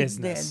 It's a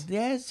business.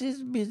 This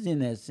is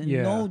business.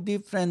 Yeah. No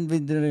different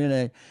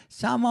with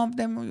some of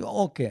them,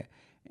 okay,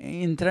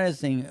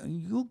 interesting.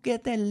 You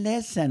get a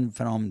lesson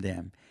from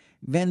them.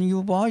 When you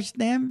watch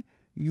them,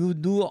 you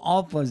do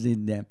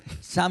opposite them.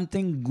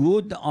 Something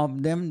good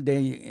of them,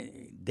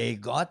 they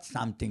got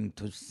something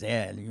to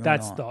sell.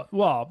 That's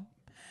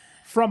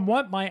from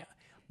what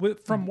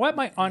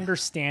my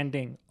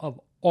understanding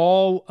of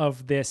all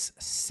of this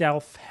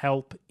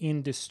self-help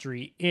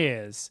industry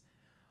is,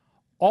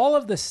 all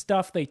of the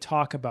stuff they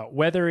talk about,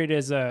 whether it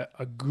is a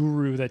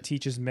guru that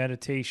teaches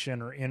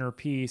meditation or inner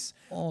peace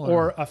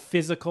or a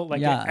physical,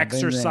 like an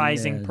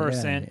exercising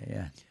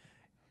person,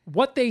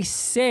 what they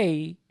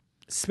say,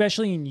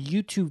 especially in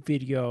YouTube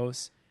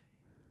videos,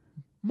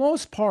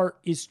 most part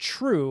is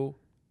true,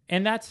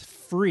 and that's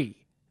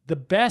free. The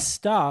best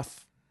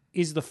stuff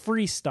is the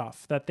free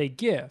stuff that they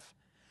give.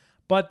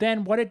 But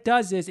then what it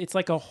does is it's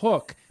like a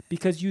hook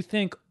because you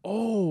think,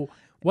 oh,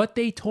 what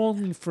they told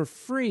me for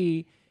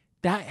free,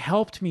 that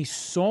helped me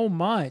so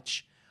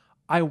much.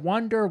 I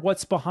wonder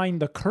what's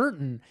behind the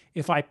curtain.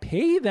 If I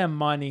pay them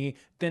money,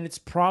 then it's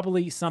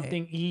probably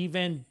something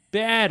even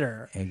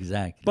better.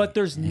 Exactly. But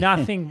there's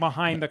nothing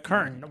behind the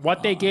curtain.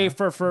 What they gave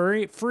for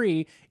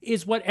free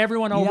is what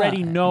everyone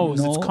already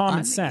knows. It's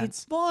common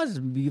sense. It was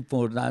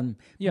before that.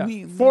 Yeah,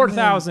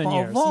 4,000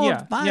 years.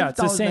 Yeah, it's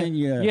the same.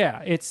 Years.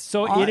 Yeah,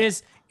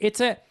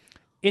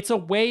 it's a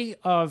way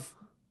of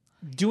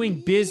doing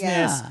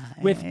business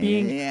with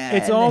being.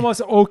 It's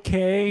almost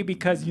okay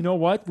because you know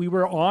what, we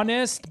were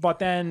honest, but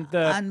then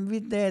and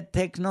with the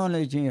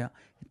technology,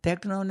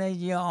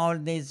 all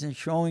this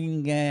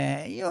showing,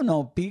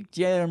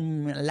 picture,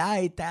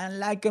 light, and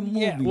like a movie.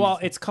 Yeah, well,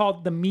 it's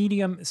called the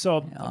medium. So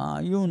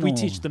we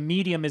teach the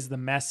medium is the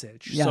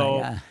message.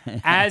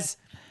 As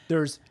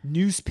there's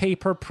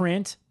newspaper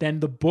print,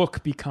 then the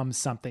book becomes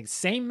something.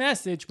 Same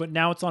message, but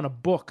now it's on a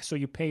book, so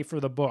you pay for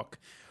the book.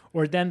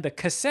 Or then the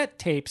cassette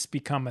tapes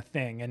become a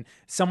thing, and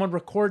someone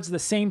records the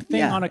same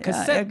thing on a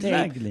cassette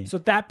tape. So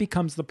that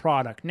becomes the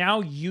product.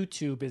 Now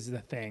YouTube is the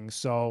thing.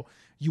 So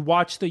you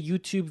watch the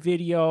YouTube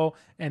video,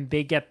 and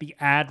they get the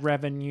ad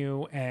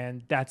revenue,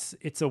 and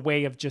it's a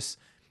way of just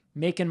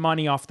making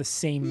money off the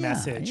same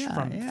message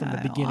from the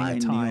beginning of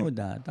time. I knew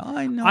that.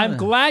 I'm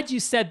glad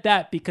you said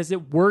that because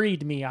it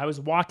worried me. I was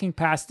walking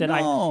past it.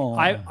 No.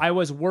 I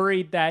was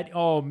worried that,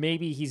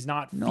 maybe he's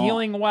not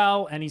feeling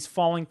well and he's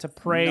falling to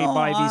prey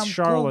by these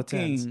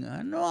charlatans.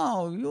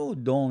 No, you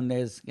don't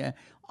ask.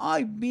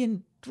 I've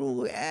been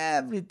through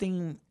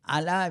everything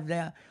alive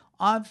there.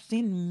 I've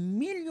seen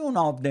million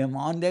of them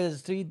on the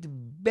street,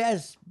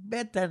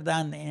 better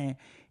than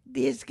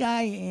this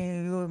guy.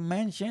 You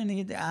mentioned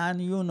it,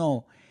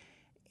 and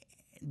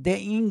the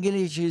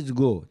English is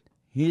good.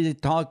 He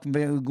talk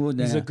very good.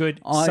 He's a good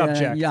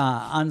subject.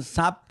 And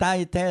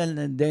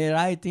subtitle, they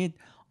write it.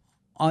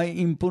 I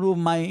improve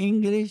my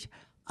English.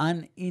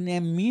 And in the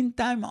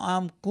meantime,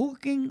 I'm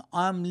cooking,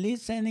 I'm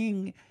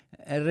listening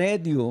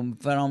radio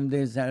from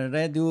this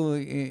radio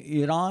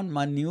Iran,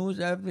 my news,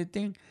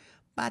 everything.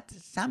 But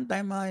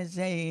sometimes I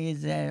say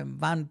is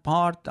one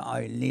part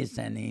I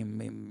listen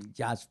him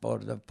just for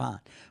the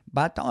fun.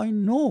 But I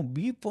know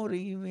before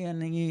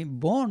even he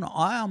born,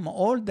 I am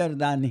older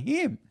than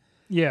him.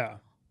 Yeah.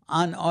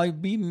 And I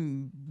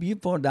been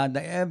before that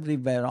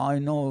everywhere. I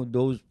know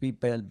those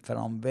people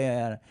from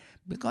where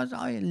because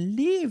I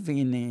live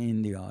in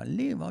India. I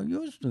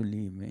used to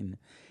live in.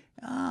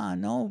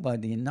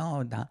 Nobody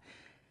know that.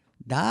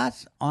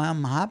 That's I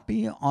am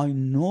happy. I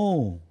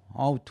know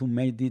how to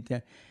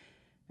meditate.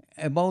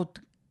 About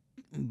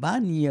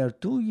 1 year,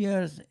 2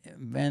 years,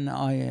 when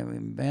I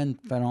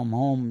went from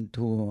home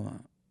to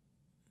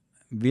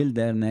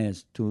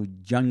wilderness, to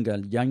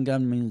jungle. Jungle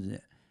means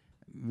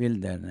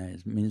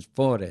wilderness, means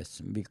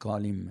forest. We call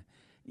him,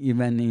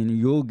 even in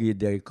yogi,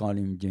 they call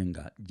him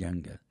jungle.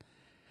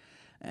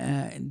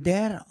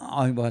 There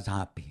I was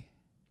happy,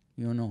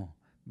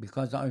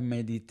 because I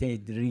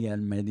meditate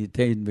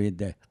with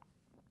the.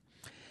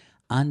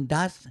 And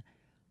that's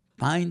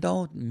find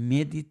out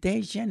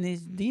meditation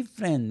is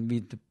different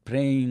with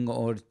praying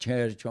or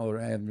church or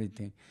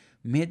everything.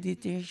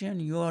 Meditation,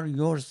 you are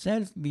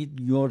yourself with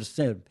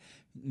yourself.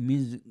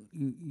 Means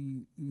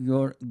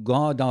your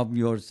God of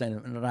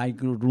yourself.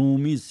 Like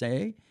Rumi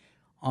say,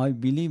 I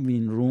believe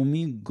in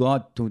Rumi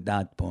got to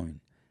that point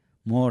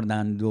more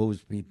than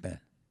those people.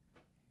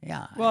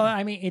 Yeah. Well,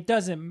 I mean, it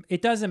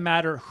doesn't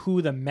matter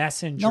who the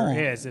messenger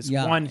is. It's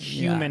one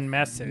human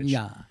message.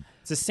 Yeah.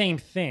 It's the same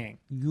thing.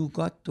 You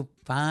got to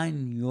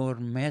find your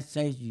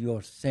message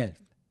yourself.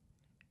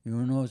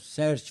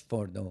 Search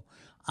for those.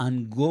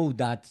 And go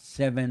that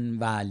 7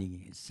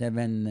 valley,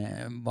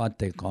 7, what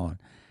they call,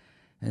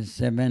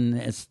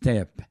 7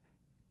 step.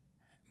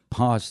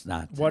 Past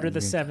that. What are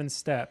the 7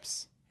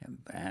 steps?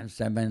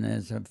 7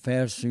 is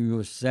first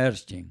you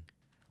searching.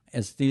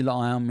 Still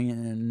I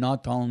am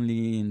not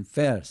only in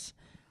first.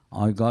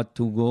 I got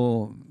to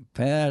go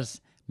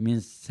first,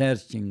 means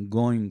searching,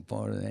 going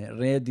for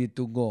ready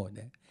to go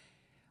there.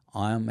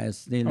 I am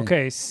still...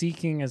 Okay,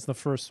 seeking is the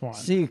first one.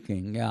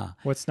 Seeking, yeah.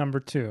 What's number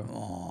 2?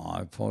 Oh,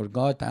 I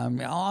forgot.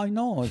 I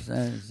know.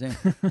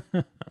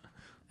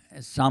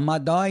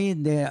 Samadhi,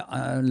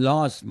 the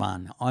last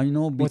one. I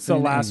know. What's the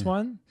last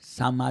one?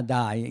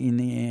 Samadhi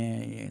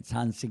in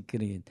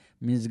Sanskrit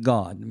means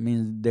God,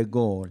 means the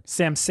goal.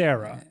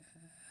 Samsara.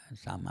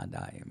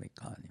 Samadhi, we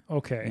call it.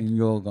 Okay. In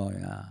yoga,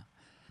 yeah.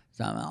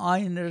 So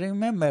I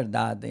remember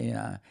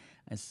that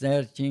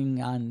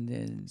searching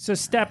and... So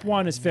step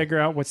 1 is figure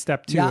out what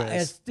step 2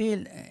 is.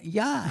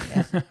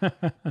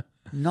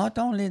 Not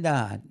only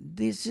that,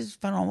 this is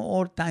from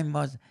old time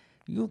was...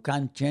 You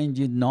can change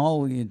it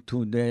now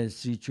to the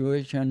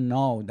situation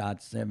now,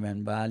 that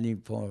 7 valley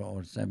 4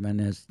 or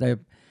 7 step.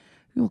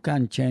 You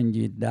can change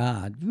it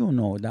that. You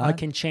know that. I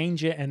can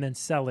change it and then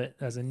sell it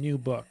as a new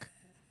book.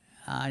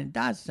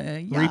 That's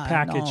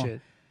repackage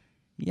it.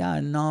 Yeah,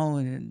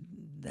 no,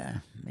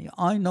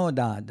 I know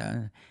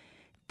that.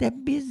 The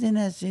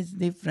business is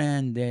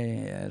different.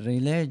 The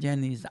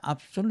religion is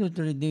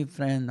absolutely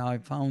different. I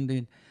found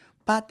it.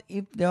 But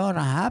if they are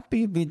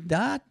happy with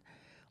that,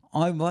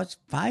 I was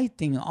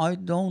fighting. I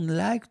don't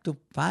like to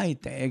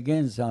fight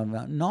against them.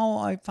 Now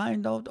I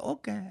find out,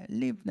 okay,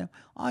 leave them.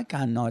 I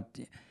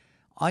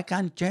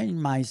can change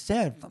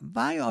myself.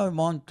 Why I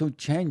want to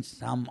change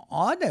some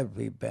other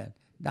people?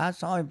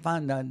 That's how I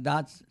find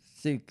that's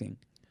seeking.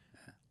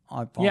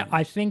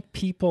 I think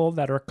people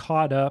that are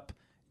caught up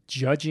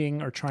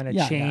judging or trying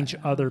to change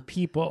other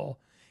people,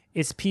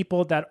 it's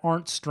people that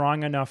aren't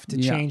strong enough to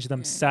change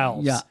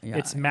themselves.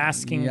 It's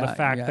masking the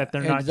fact that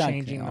they're not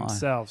changing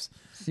themselves.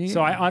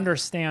 So I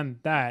understand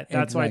that.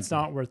 That's why it's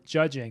not worth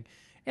judging.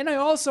 And I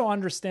also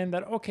understand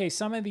that, okay,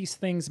 some of these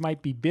things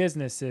might be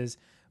businesses,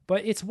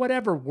 but it's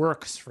whatever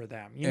works for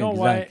them. You know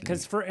what?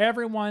 Because for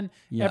everyone,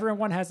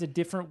 everyone has a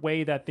different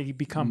way that they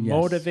become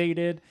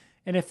motivated.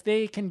 And if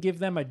they can give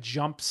them a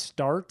jump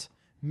start,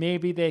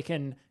 maybe it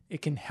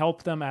can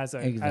help them as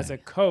a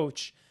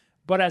coach.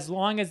 But as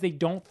long as they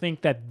don't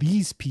think that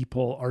these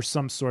people are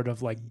some sort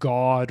of like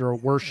God or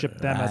worship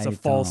them as a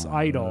false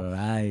idol.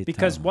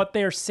 Because what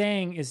they're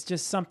saying is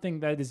just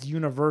something that is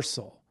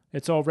universal.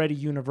 It's already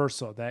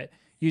universal. That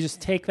you just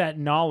take that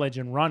knowledge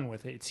and run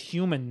with it. It's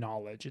human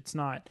knowledge. It's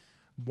not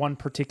one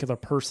particular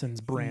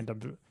person's brand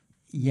of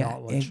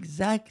knowledge.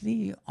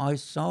 Exactly. I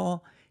saw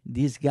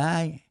this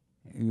guy.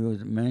 You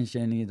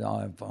mentioned it.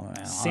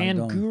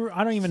 Sadhguru?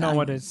 I don't even know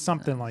what it is.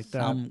 Something like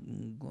that.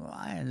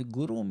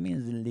 Guru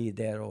means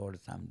leader or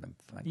something.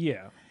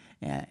 Yeah.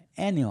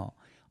 Anyhow,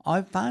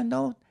 I found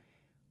out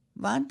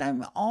one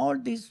time all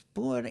these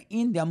poor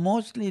Indian,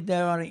 mostly they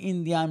are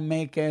Indian,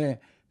 make a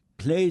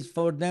place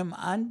for them,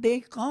 and they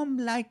come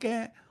like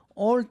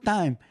all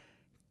time.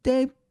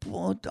 They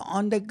put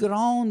on the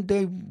ground,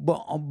 they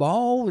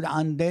bow,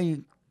 and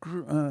they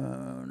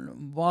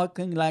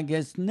walking like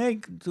a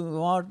snake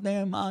toward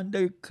them, and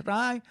they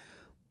cry.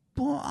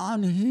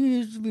 And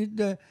he's with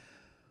the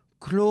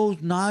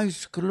clothes,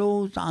 nice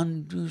clothes,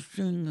 and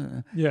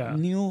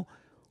new.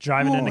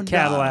 Driving in a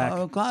Cadillac.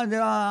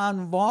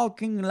 And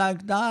walking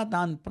like that,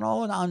 and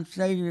proud, and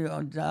say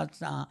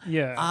that's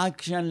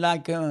action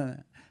like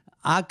an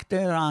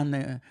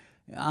actor,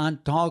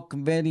 and talk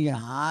very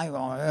high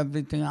or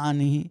everything,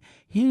 and he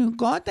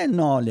got a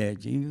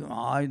knowledge.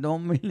 I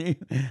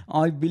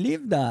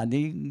believe that.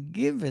 He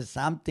gave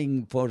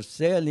something for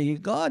sale, he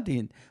got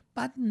it,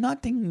 but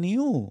nothing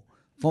new.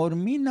 For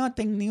me,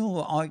 nothing new.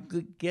 I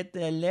could get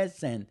a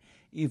lesson.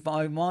 If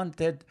I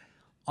wanted,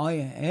 I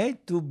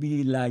had to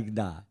be like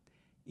that.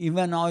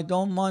 Even I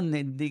don't want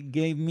it. They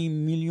gave me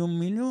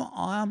million.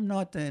 I am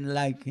not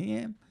like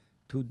him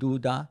to do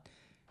that.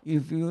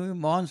 If he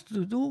wants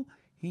to do,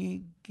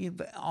 he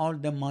give all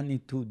the money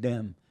to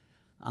them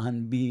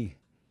and be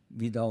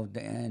without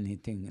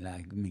anything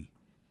like me.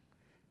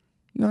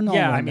 You know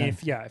Yeah, what I mean, I-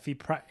 if he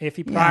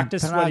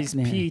practiced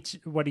practice.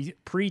 what he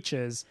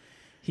preaches,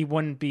 he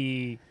wouldn't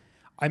be.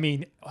 I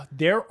mean,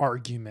 their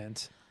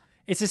argument.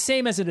 It's the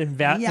same as an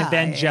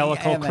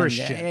evangelical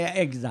Christian.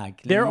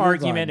 Exactly. Their You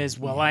argument got is, it.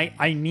 well,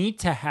 I need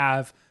to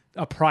have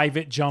a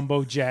private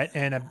jumbo jet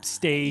and a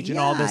stage and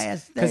all this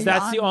Yes, because they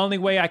that's the are- only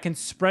way I can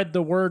spread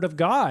the word of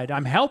God.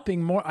 I'm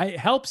helping more.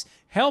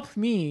 Help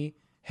me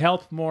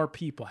help more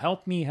people.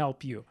 Help me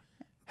help you.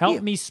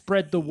 Help me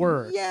spread the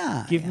word.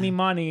 Yeah, Give me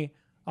money.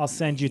 I'll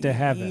send you to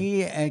heaven.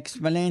 He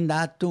explained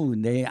that too.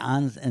 They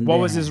answer. What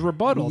was his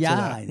rebuttal to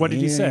that? What did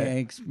he say?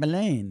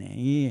 Explained.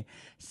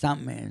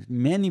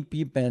 Many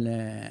people,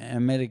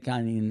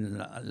 American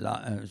in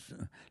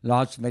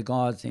Las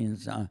Vegas,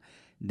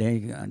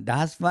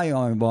 that's why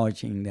I'm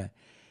watching that.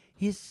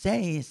 He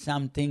say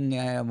something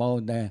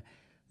about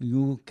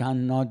you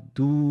cannot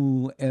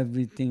do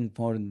everything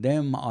for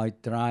them. I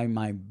try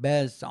my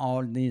best.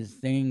 All these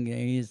things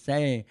he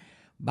say,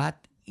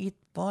 but it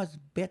was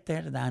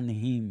better than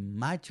him,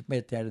 much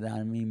better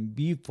than him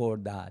before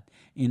that.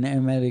 In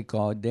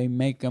America, they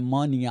make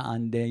money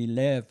and they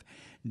left.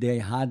 They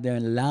had a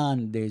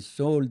land, they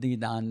sold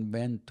it and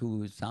went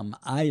to some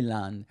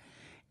island.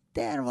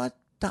 There was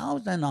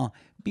thousands of.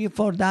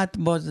 Before that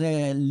was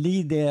a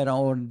leader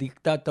or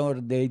dictator,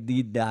 they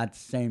did that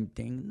same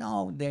thing.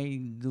 Now they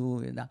do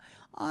it.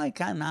 I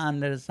can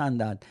understand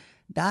that.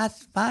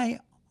 That's why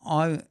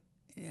I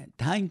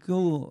thank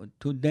you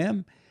to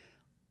them.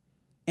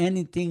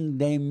 Anything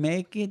they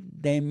make it,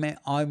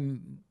 I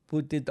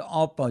put it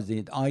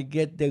opposite. I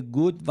get the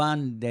good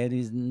one. There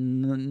is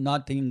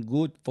nothing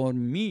good for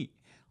me.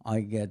 I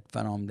get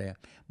from there,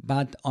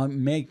 but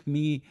make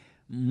me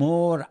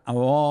more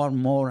aware,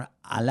 more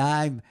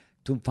alive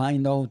to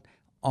find out.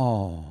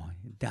 Oh,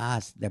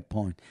 that's the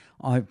point.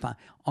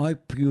 I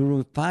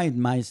purified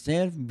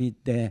myself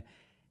with the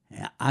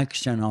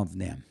action of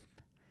them.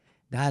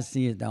 That's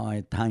it.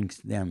 I thanks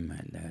them.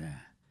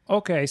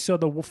 Okay, so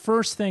the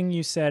first thing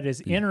you said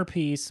is inner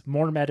peace,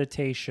 more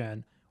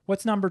meditation.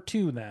 What's number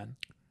 2 then?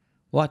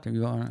 What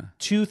you are?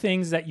 2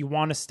 things that you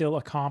want to still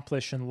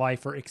accomplish in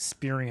life or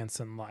experience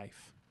in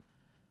life.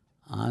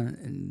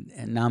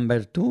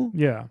 Number 2?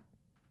 Yeah.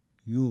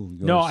 You.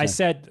 No, I yourself.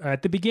 said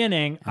at the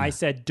beginning, I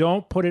said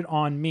don't put it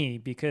on me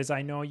because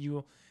I know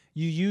you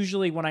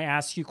usually when I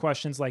ask you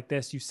questions like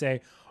this, you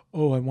say,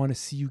 "Oh, I want to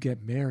see you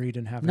get married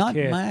and have a Not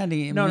kid."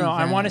 married, No, means,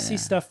 I want to see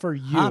stuff for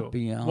you.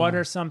 happy, What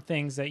are some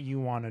things that you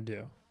want to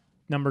do?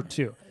 Number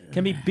 2.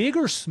 Can be big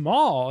or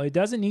small. It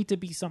doesn't need to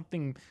be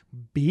something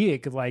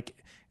big like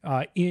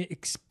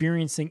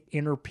experiencing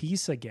inner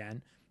peace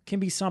again. Can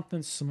be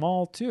something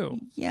small too.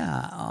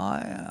 Yeah,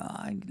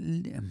 I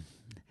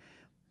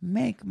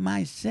make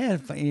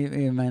myself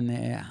even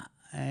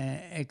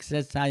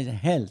exercise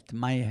health.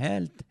 My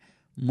health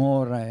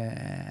more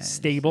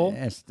Stable?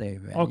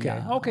 Stable. Okay.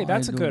 Yeah, Okay, I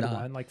that's a do good that.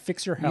 one. Like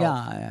fix your health.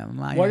 Yeah,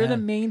 my What are the health.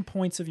 main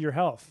points of your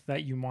health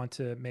that you want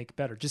to make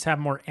better? Just have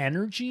more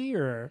energy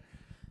or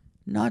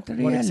Not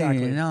really. What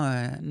exactly?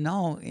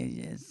 No,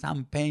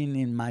 some pain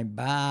in my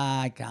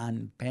back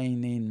and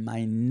pain in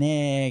my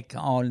neck,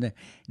 all the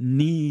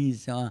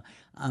knees.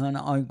 And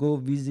I go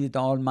visit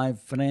all my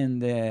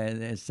friends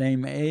the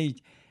same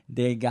age.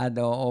 They got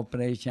the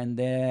operation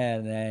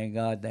there. They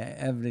got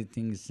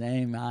everything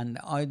same. And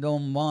I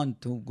don't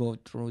want to go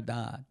through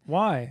that.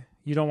 why?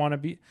 You don't want to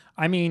be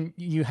I mean,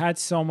 you had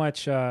so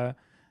much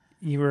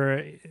you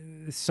were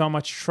so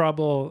much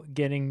trouble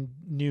getting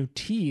new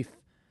teeth.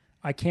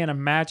 I can't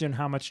imagine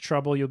how much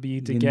trouble you'll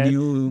be to The get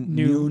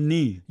new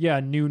knee. Yeah,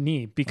 new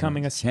knee,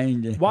 becoming a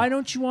Change it. Why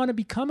don't you want to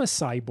become a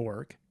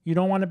cyborg? You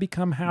don't want to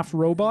become half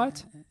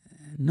robot?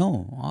 No,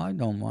 I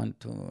don't want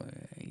to.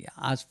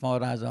 As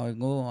far as I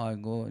go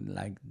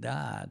like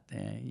that.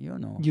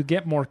 You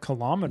get more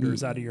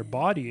kilometers out of your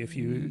body if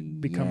you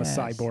become a Yes,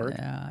 cyborg.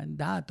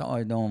 that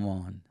I don't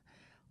want.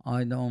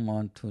 I don't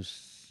want to,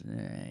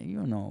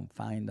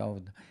 find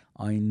out.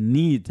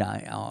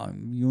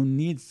 You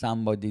need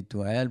somebody to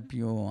help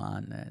you,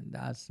 and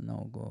that's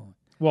no good.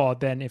 Well,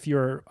 then if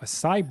you're a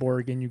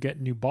cyborg and you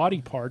get new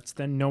body parts,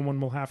 then no one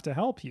will have to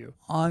help you.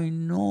 I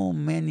know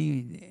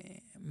many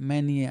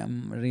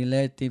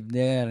relative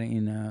there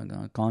in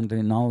a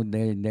country now.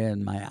 They're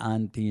my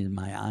aunties,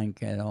 my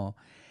uncle.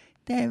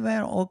 They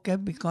were okay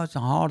because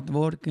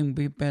hardworking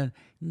people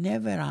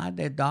never had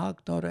a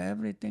doctor,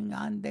 everything,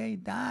 and they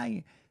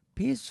die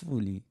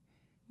peacefully.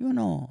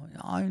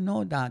 I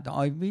know that.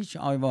 I wish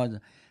I was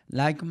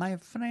like my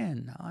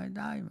friend. I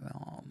die.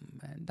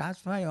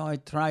 That's why I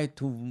try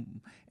to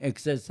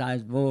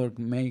exercise, work,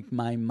 make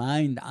my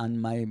mind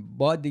and my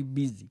body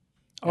busy.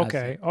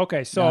 Okay.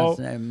 So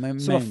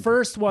so the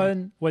first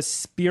one was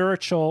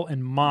spiritual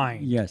and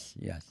mind. Yes.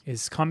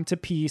 Is come to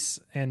peace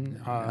and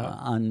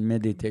And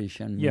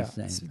meditation.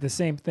 it's the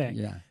same thing.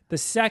 Yeah. The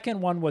second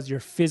one was your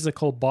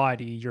physical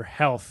body, your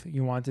health.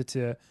 You wanted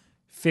to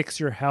fix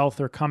your health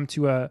or come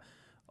to a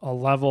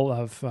level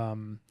of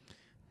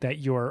that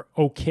you're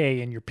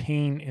okay and your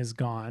pain is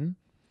gone.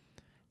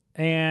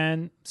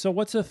 And so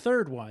what's the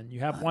third one? You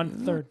have one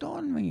You third.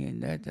 told me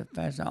that the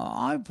first.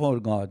 I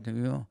forgot.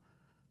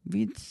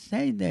 We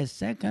say the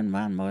second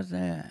one was.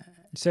 You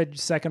said your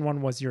second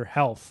one was your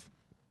health.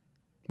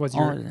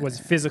 Was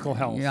physical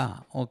health. Yeah.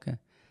 Okay.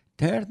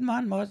 Third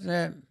one was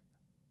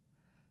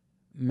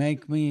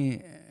make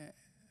me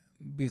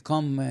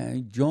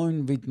become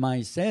join with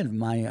myself,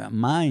 my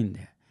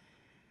mind,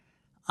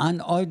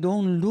 and I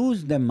don't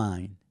lose the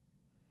mind.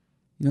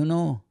 You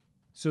know.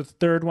 So the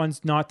third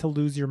one's not to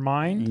lose your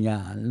mind.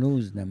 Yeah,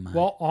 lose the mind.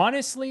 Well,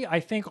 honestly, I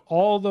think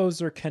all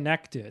those are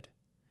connected.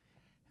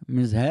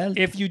 Miss Health.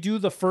 If you do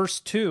the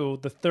first two,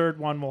 the third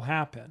one will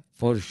happen.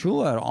 For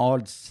sure,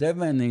 all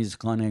seven is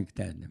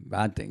connected,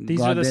 but These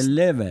got are the a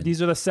level.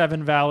 These are the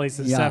 7 valleys,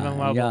 the 7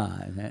 level.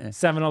 Yeah,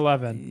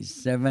 7-Eleven.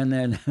 7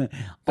 and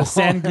The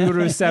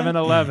Sanguru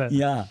 7-Eleven.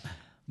 Yeah,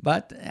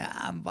 but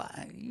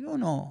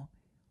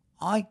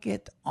I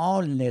get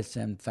all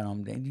lesson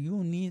from them.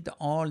 You need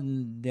all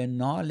the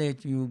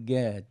knowledge you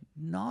get.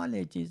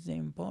 Knowledge is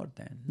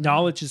important.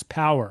 Knowledge is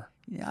power.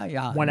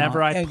 Yeah.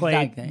 Whenever I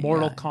played exactly,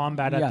 Mortal yeah,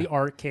 Kombat at the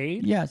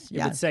arcade, Yes,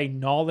 it would say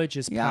knowledge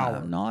is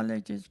power.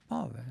 Knowledge is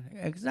power.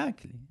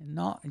 Exactly.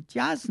 No,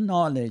 just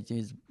knowledge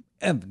is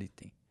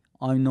everything.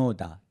 I know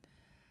that.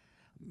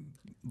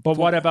 But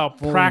what about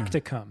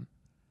practicum?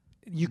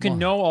 You can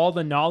know all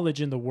the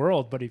knowledge in the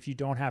world, but if you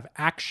don't have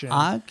action,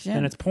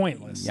 then it's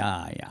pointless.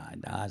 Yeah.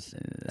 That's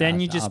Then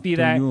you just up be to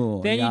that. you.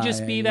 Then you Yeah,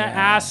 just be yeah, that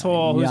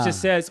asshole who yeah. just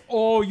says,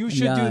 "Oh, you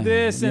should do Yeah,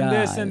 this and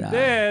this and yeah.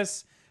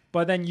 this,"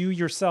 but then you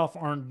yourself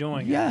aren't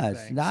doing Yes,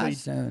 anything.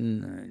 that's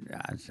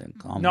a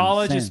common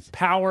Knowledge sense. is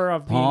power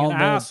of being an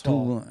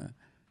asshole.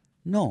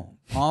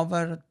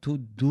 Power to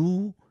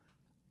do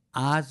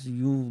as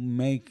you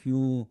make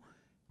you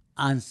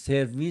and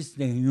service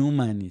the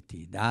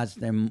humanity. That's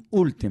the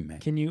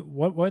ultimate. Can you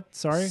what?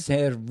 Sorry.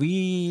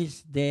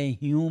 Service the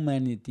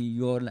humanity,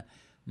 your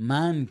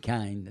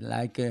mankind,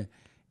 like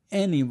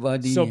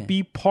anybody. So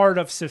be part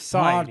of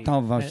society.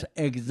 Part of us,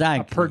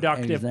 exactly. A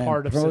productive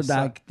part of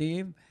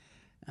society. Productive.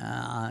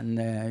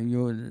 And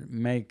you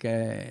make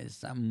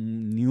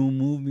some new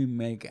movie,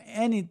 make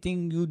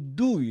anything, you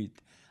do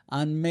it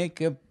and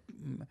make a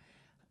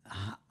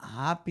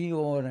happy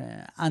or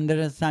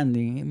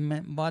understanding,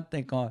 what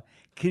they call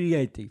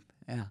creative.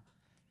 Yeah,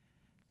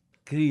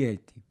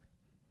 creative.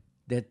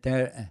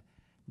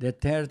 The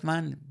third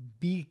one,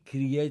 be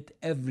create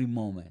every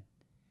moment.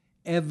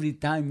 Every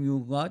time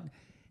you got,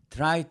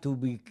 try to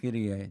be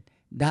creative.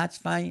 That's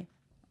why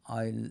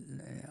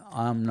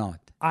I'm not.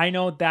 I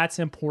know that's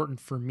important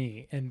for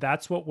me, and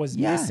that's what was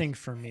missing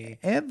for me.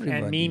 Everybody.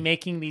 And me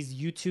making these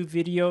YouTube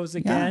videos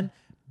again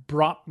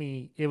brought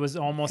me. It was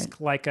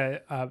almost like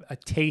a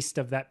taste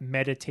of that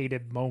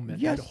meditative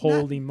moment, that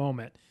holy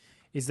moment.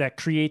 Is that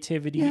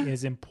creativity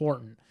is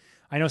important.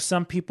 I know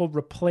some people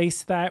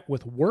replace that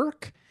with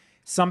work.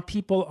 Some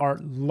people are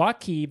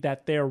lucky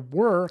that their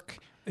work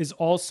is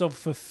also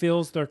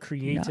fulfills their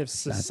creative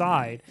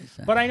side.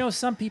 But I know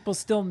some people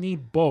still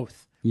need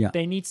both. Yeah.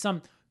 They need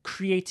some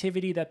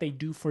creativity that they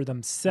do for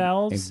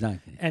themselves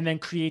and then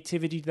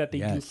creativity that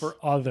they do for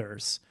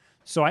others.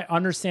 So I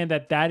understand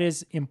that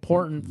is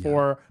important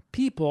for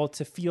people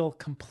to feel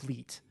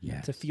complete,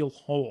 to feel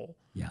whole.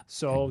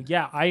 So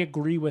I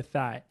agree with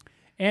that.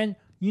 And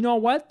you know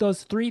what?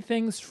 Those 3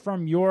 things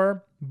from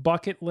your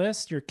bucket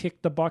list, your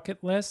kick the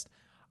bucket list,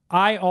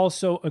 I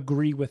also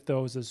agree with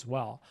those as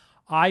well.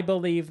 I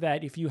believe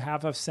that if you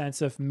have a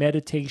sense of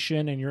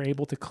meditation and you're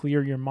able to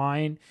clear your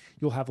mind,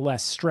 you'll have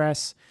less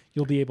stress,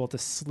 you'll be able to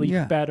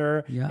sleep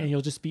better, and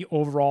you'll just be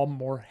overall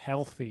more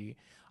healthy.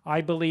 I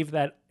believe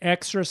that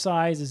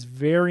exercise is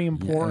very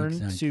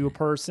important to a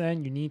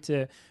person. You need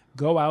to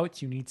go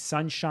out, you need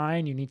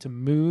sunshine, you need to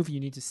move, you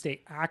need to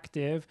stay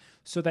active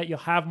so that you'll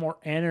have more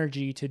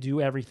energy to do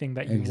everything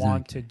that you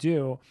want to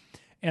do.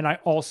 And I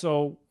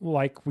also,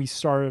 like we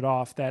started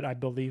off, that I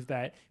believe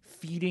that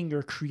feeding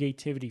your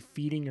creativity,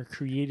 feeding your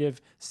creative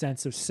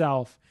sense of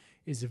self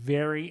is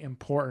very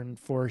important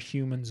for a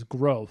human's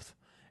growth.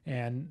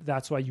 And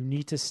that's why you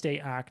need to stay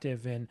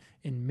active in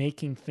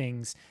making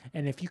things.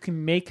 And if you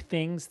can make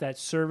things that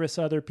service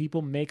other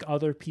people, make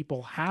other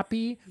people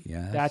happy,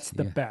 that's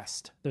the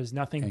best. There's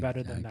nothing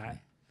better than that.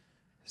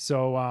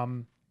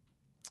 So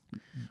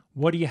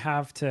what do you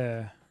have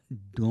to...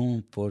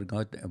 Don't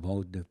forget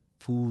about the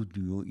food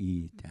you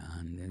eat,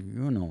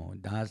 and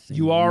that's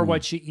you are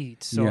what you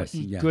eat. So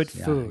eat good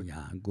food.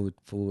 Yeah, good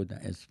food.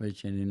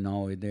 Especially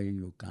nowadays,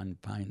 you can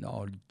find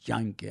all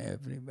junk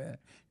everywhere.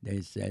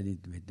 They sell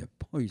it with the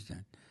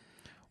poison.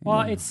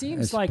 Well, it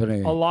seems like a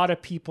lot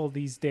of people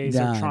these days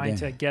are trying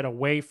to get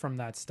away from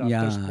that stuff.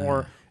 There's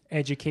more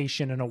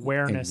education and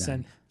awareness,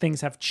 and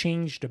things have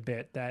changed a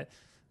bit.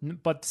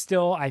 But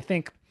still, I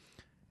think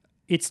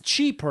it's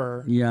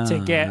cheaper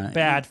to get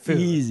bad food.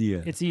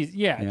 Easier. It's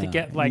easy, to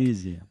get like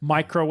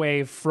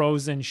microwave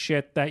frozen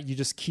shit that you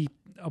just keep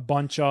a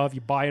bunch of.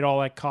 You buy it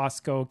all at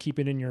Costco, keep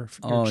it in your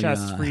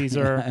chest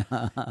freezer,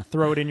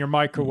 throw it in your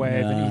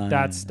microwave and eat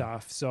that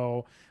stuff.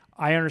 So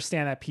I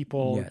understand that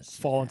people Yes.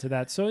 fall into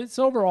that. So it's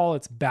overall,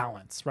 it's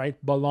balance, right?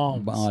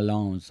 Balance.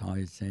 Balance,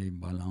 I say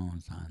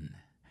balance. And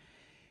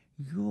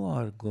you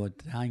are good.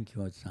 Thank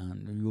you, son.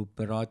 You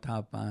brought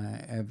up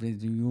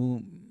everything.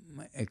 You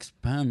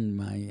expand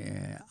my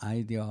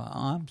idea.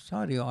 I'm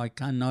sorry, I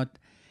cannot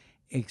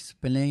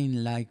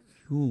explain like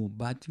you,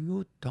 but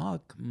you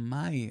talk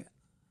my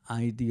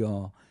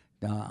idea,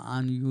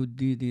 and you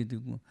did it.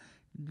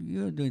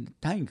 You did.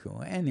 Thank you.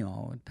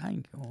 Anyhow,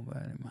 thank you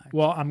very much.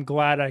 Well, I'm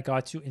glad I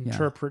got to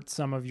interpret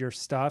some of your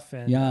stuff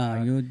and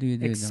You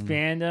did it.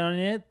 expand on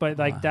it. But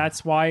like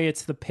that's why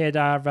it's the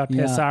Pedar va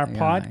Pesar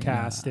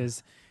podcast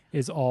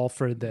is all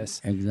for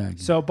this.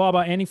 Exactly. So,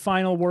 Baba, any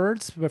final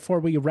words before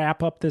we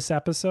wrap up this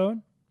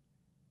episode?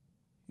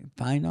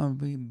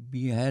 Finally,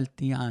 be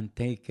healthy and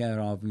take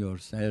care of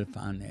yourself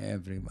and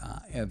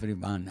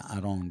everyone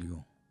around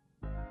you.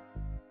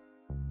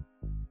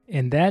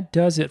 And that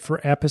does it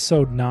for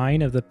episode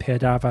 9 of the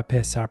Pedar va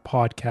Pesar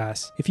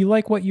podcast. If you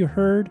like what you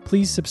heard,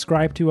 please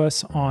subscribe to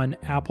us on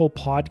Apple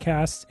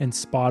Podcasts and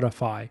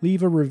Spotify.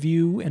 Leave a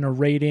review and a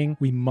rating.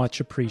 We much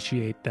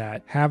appreciate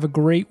that. Have a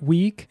great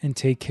week and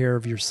take care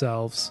of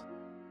yourselves.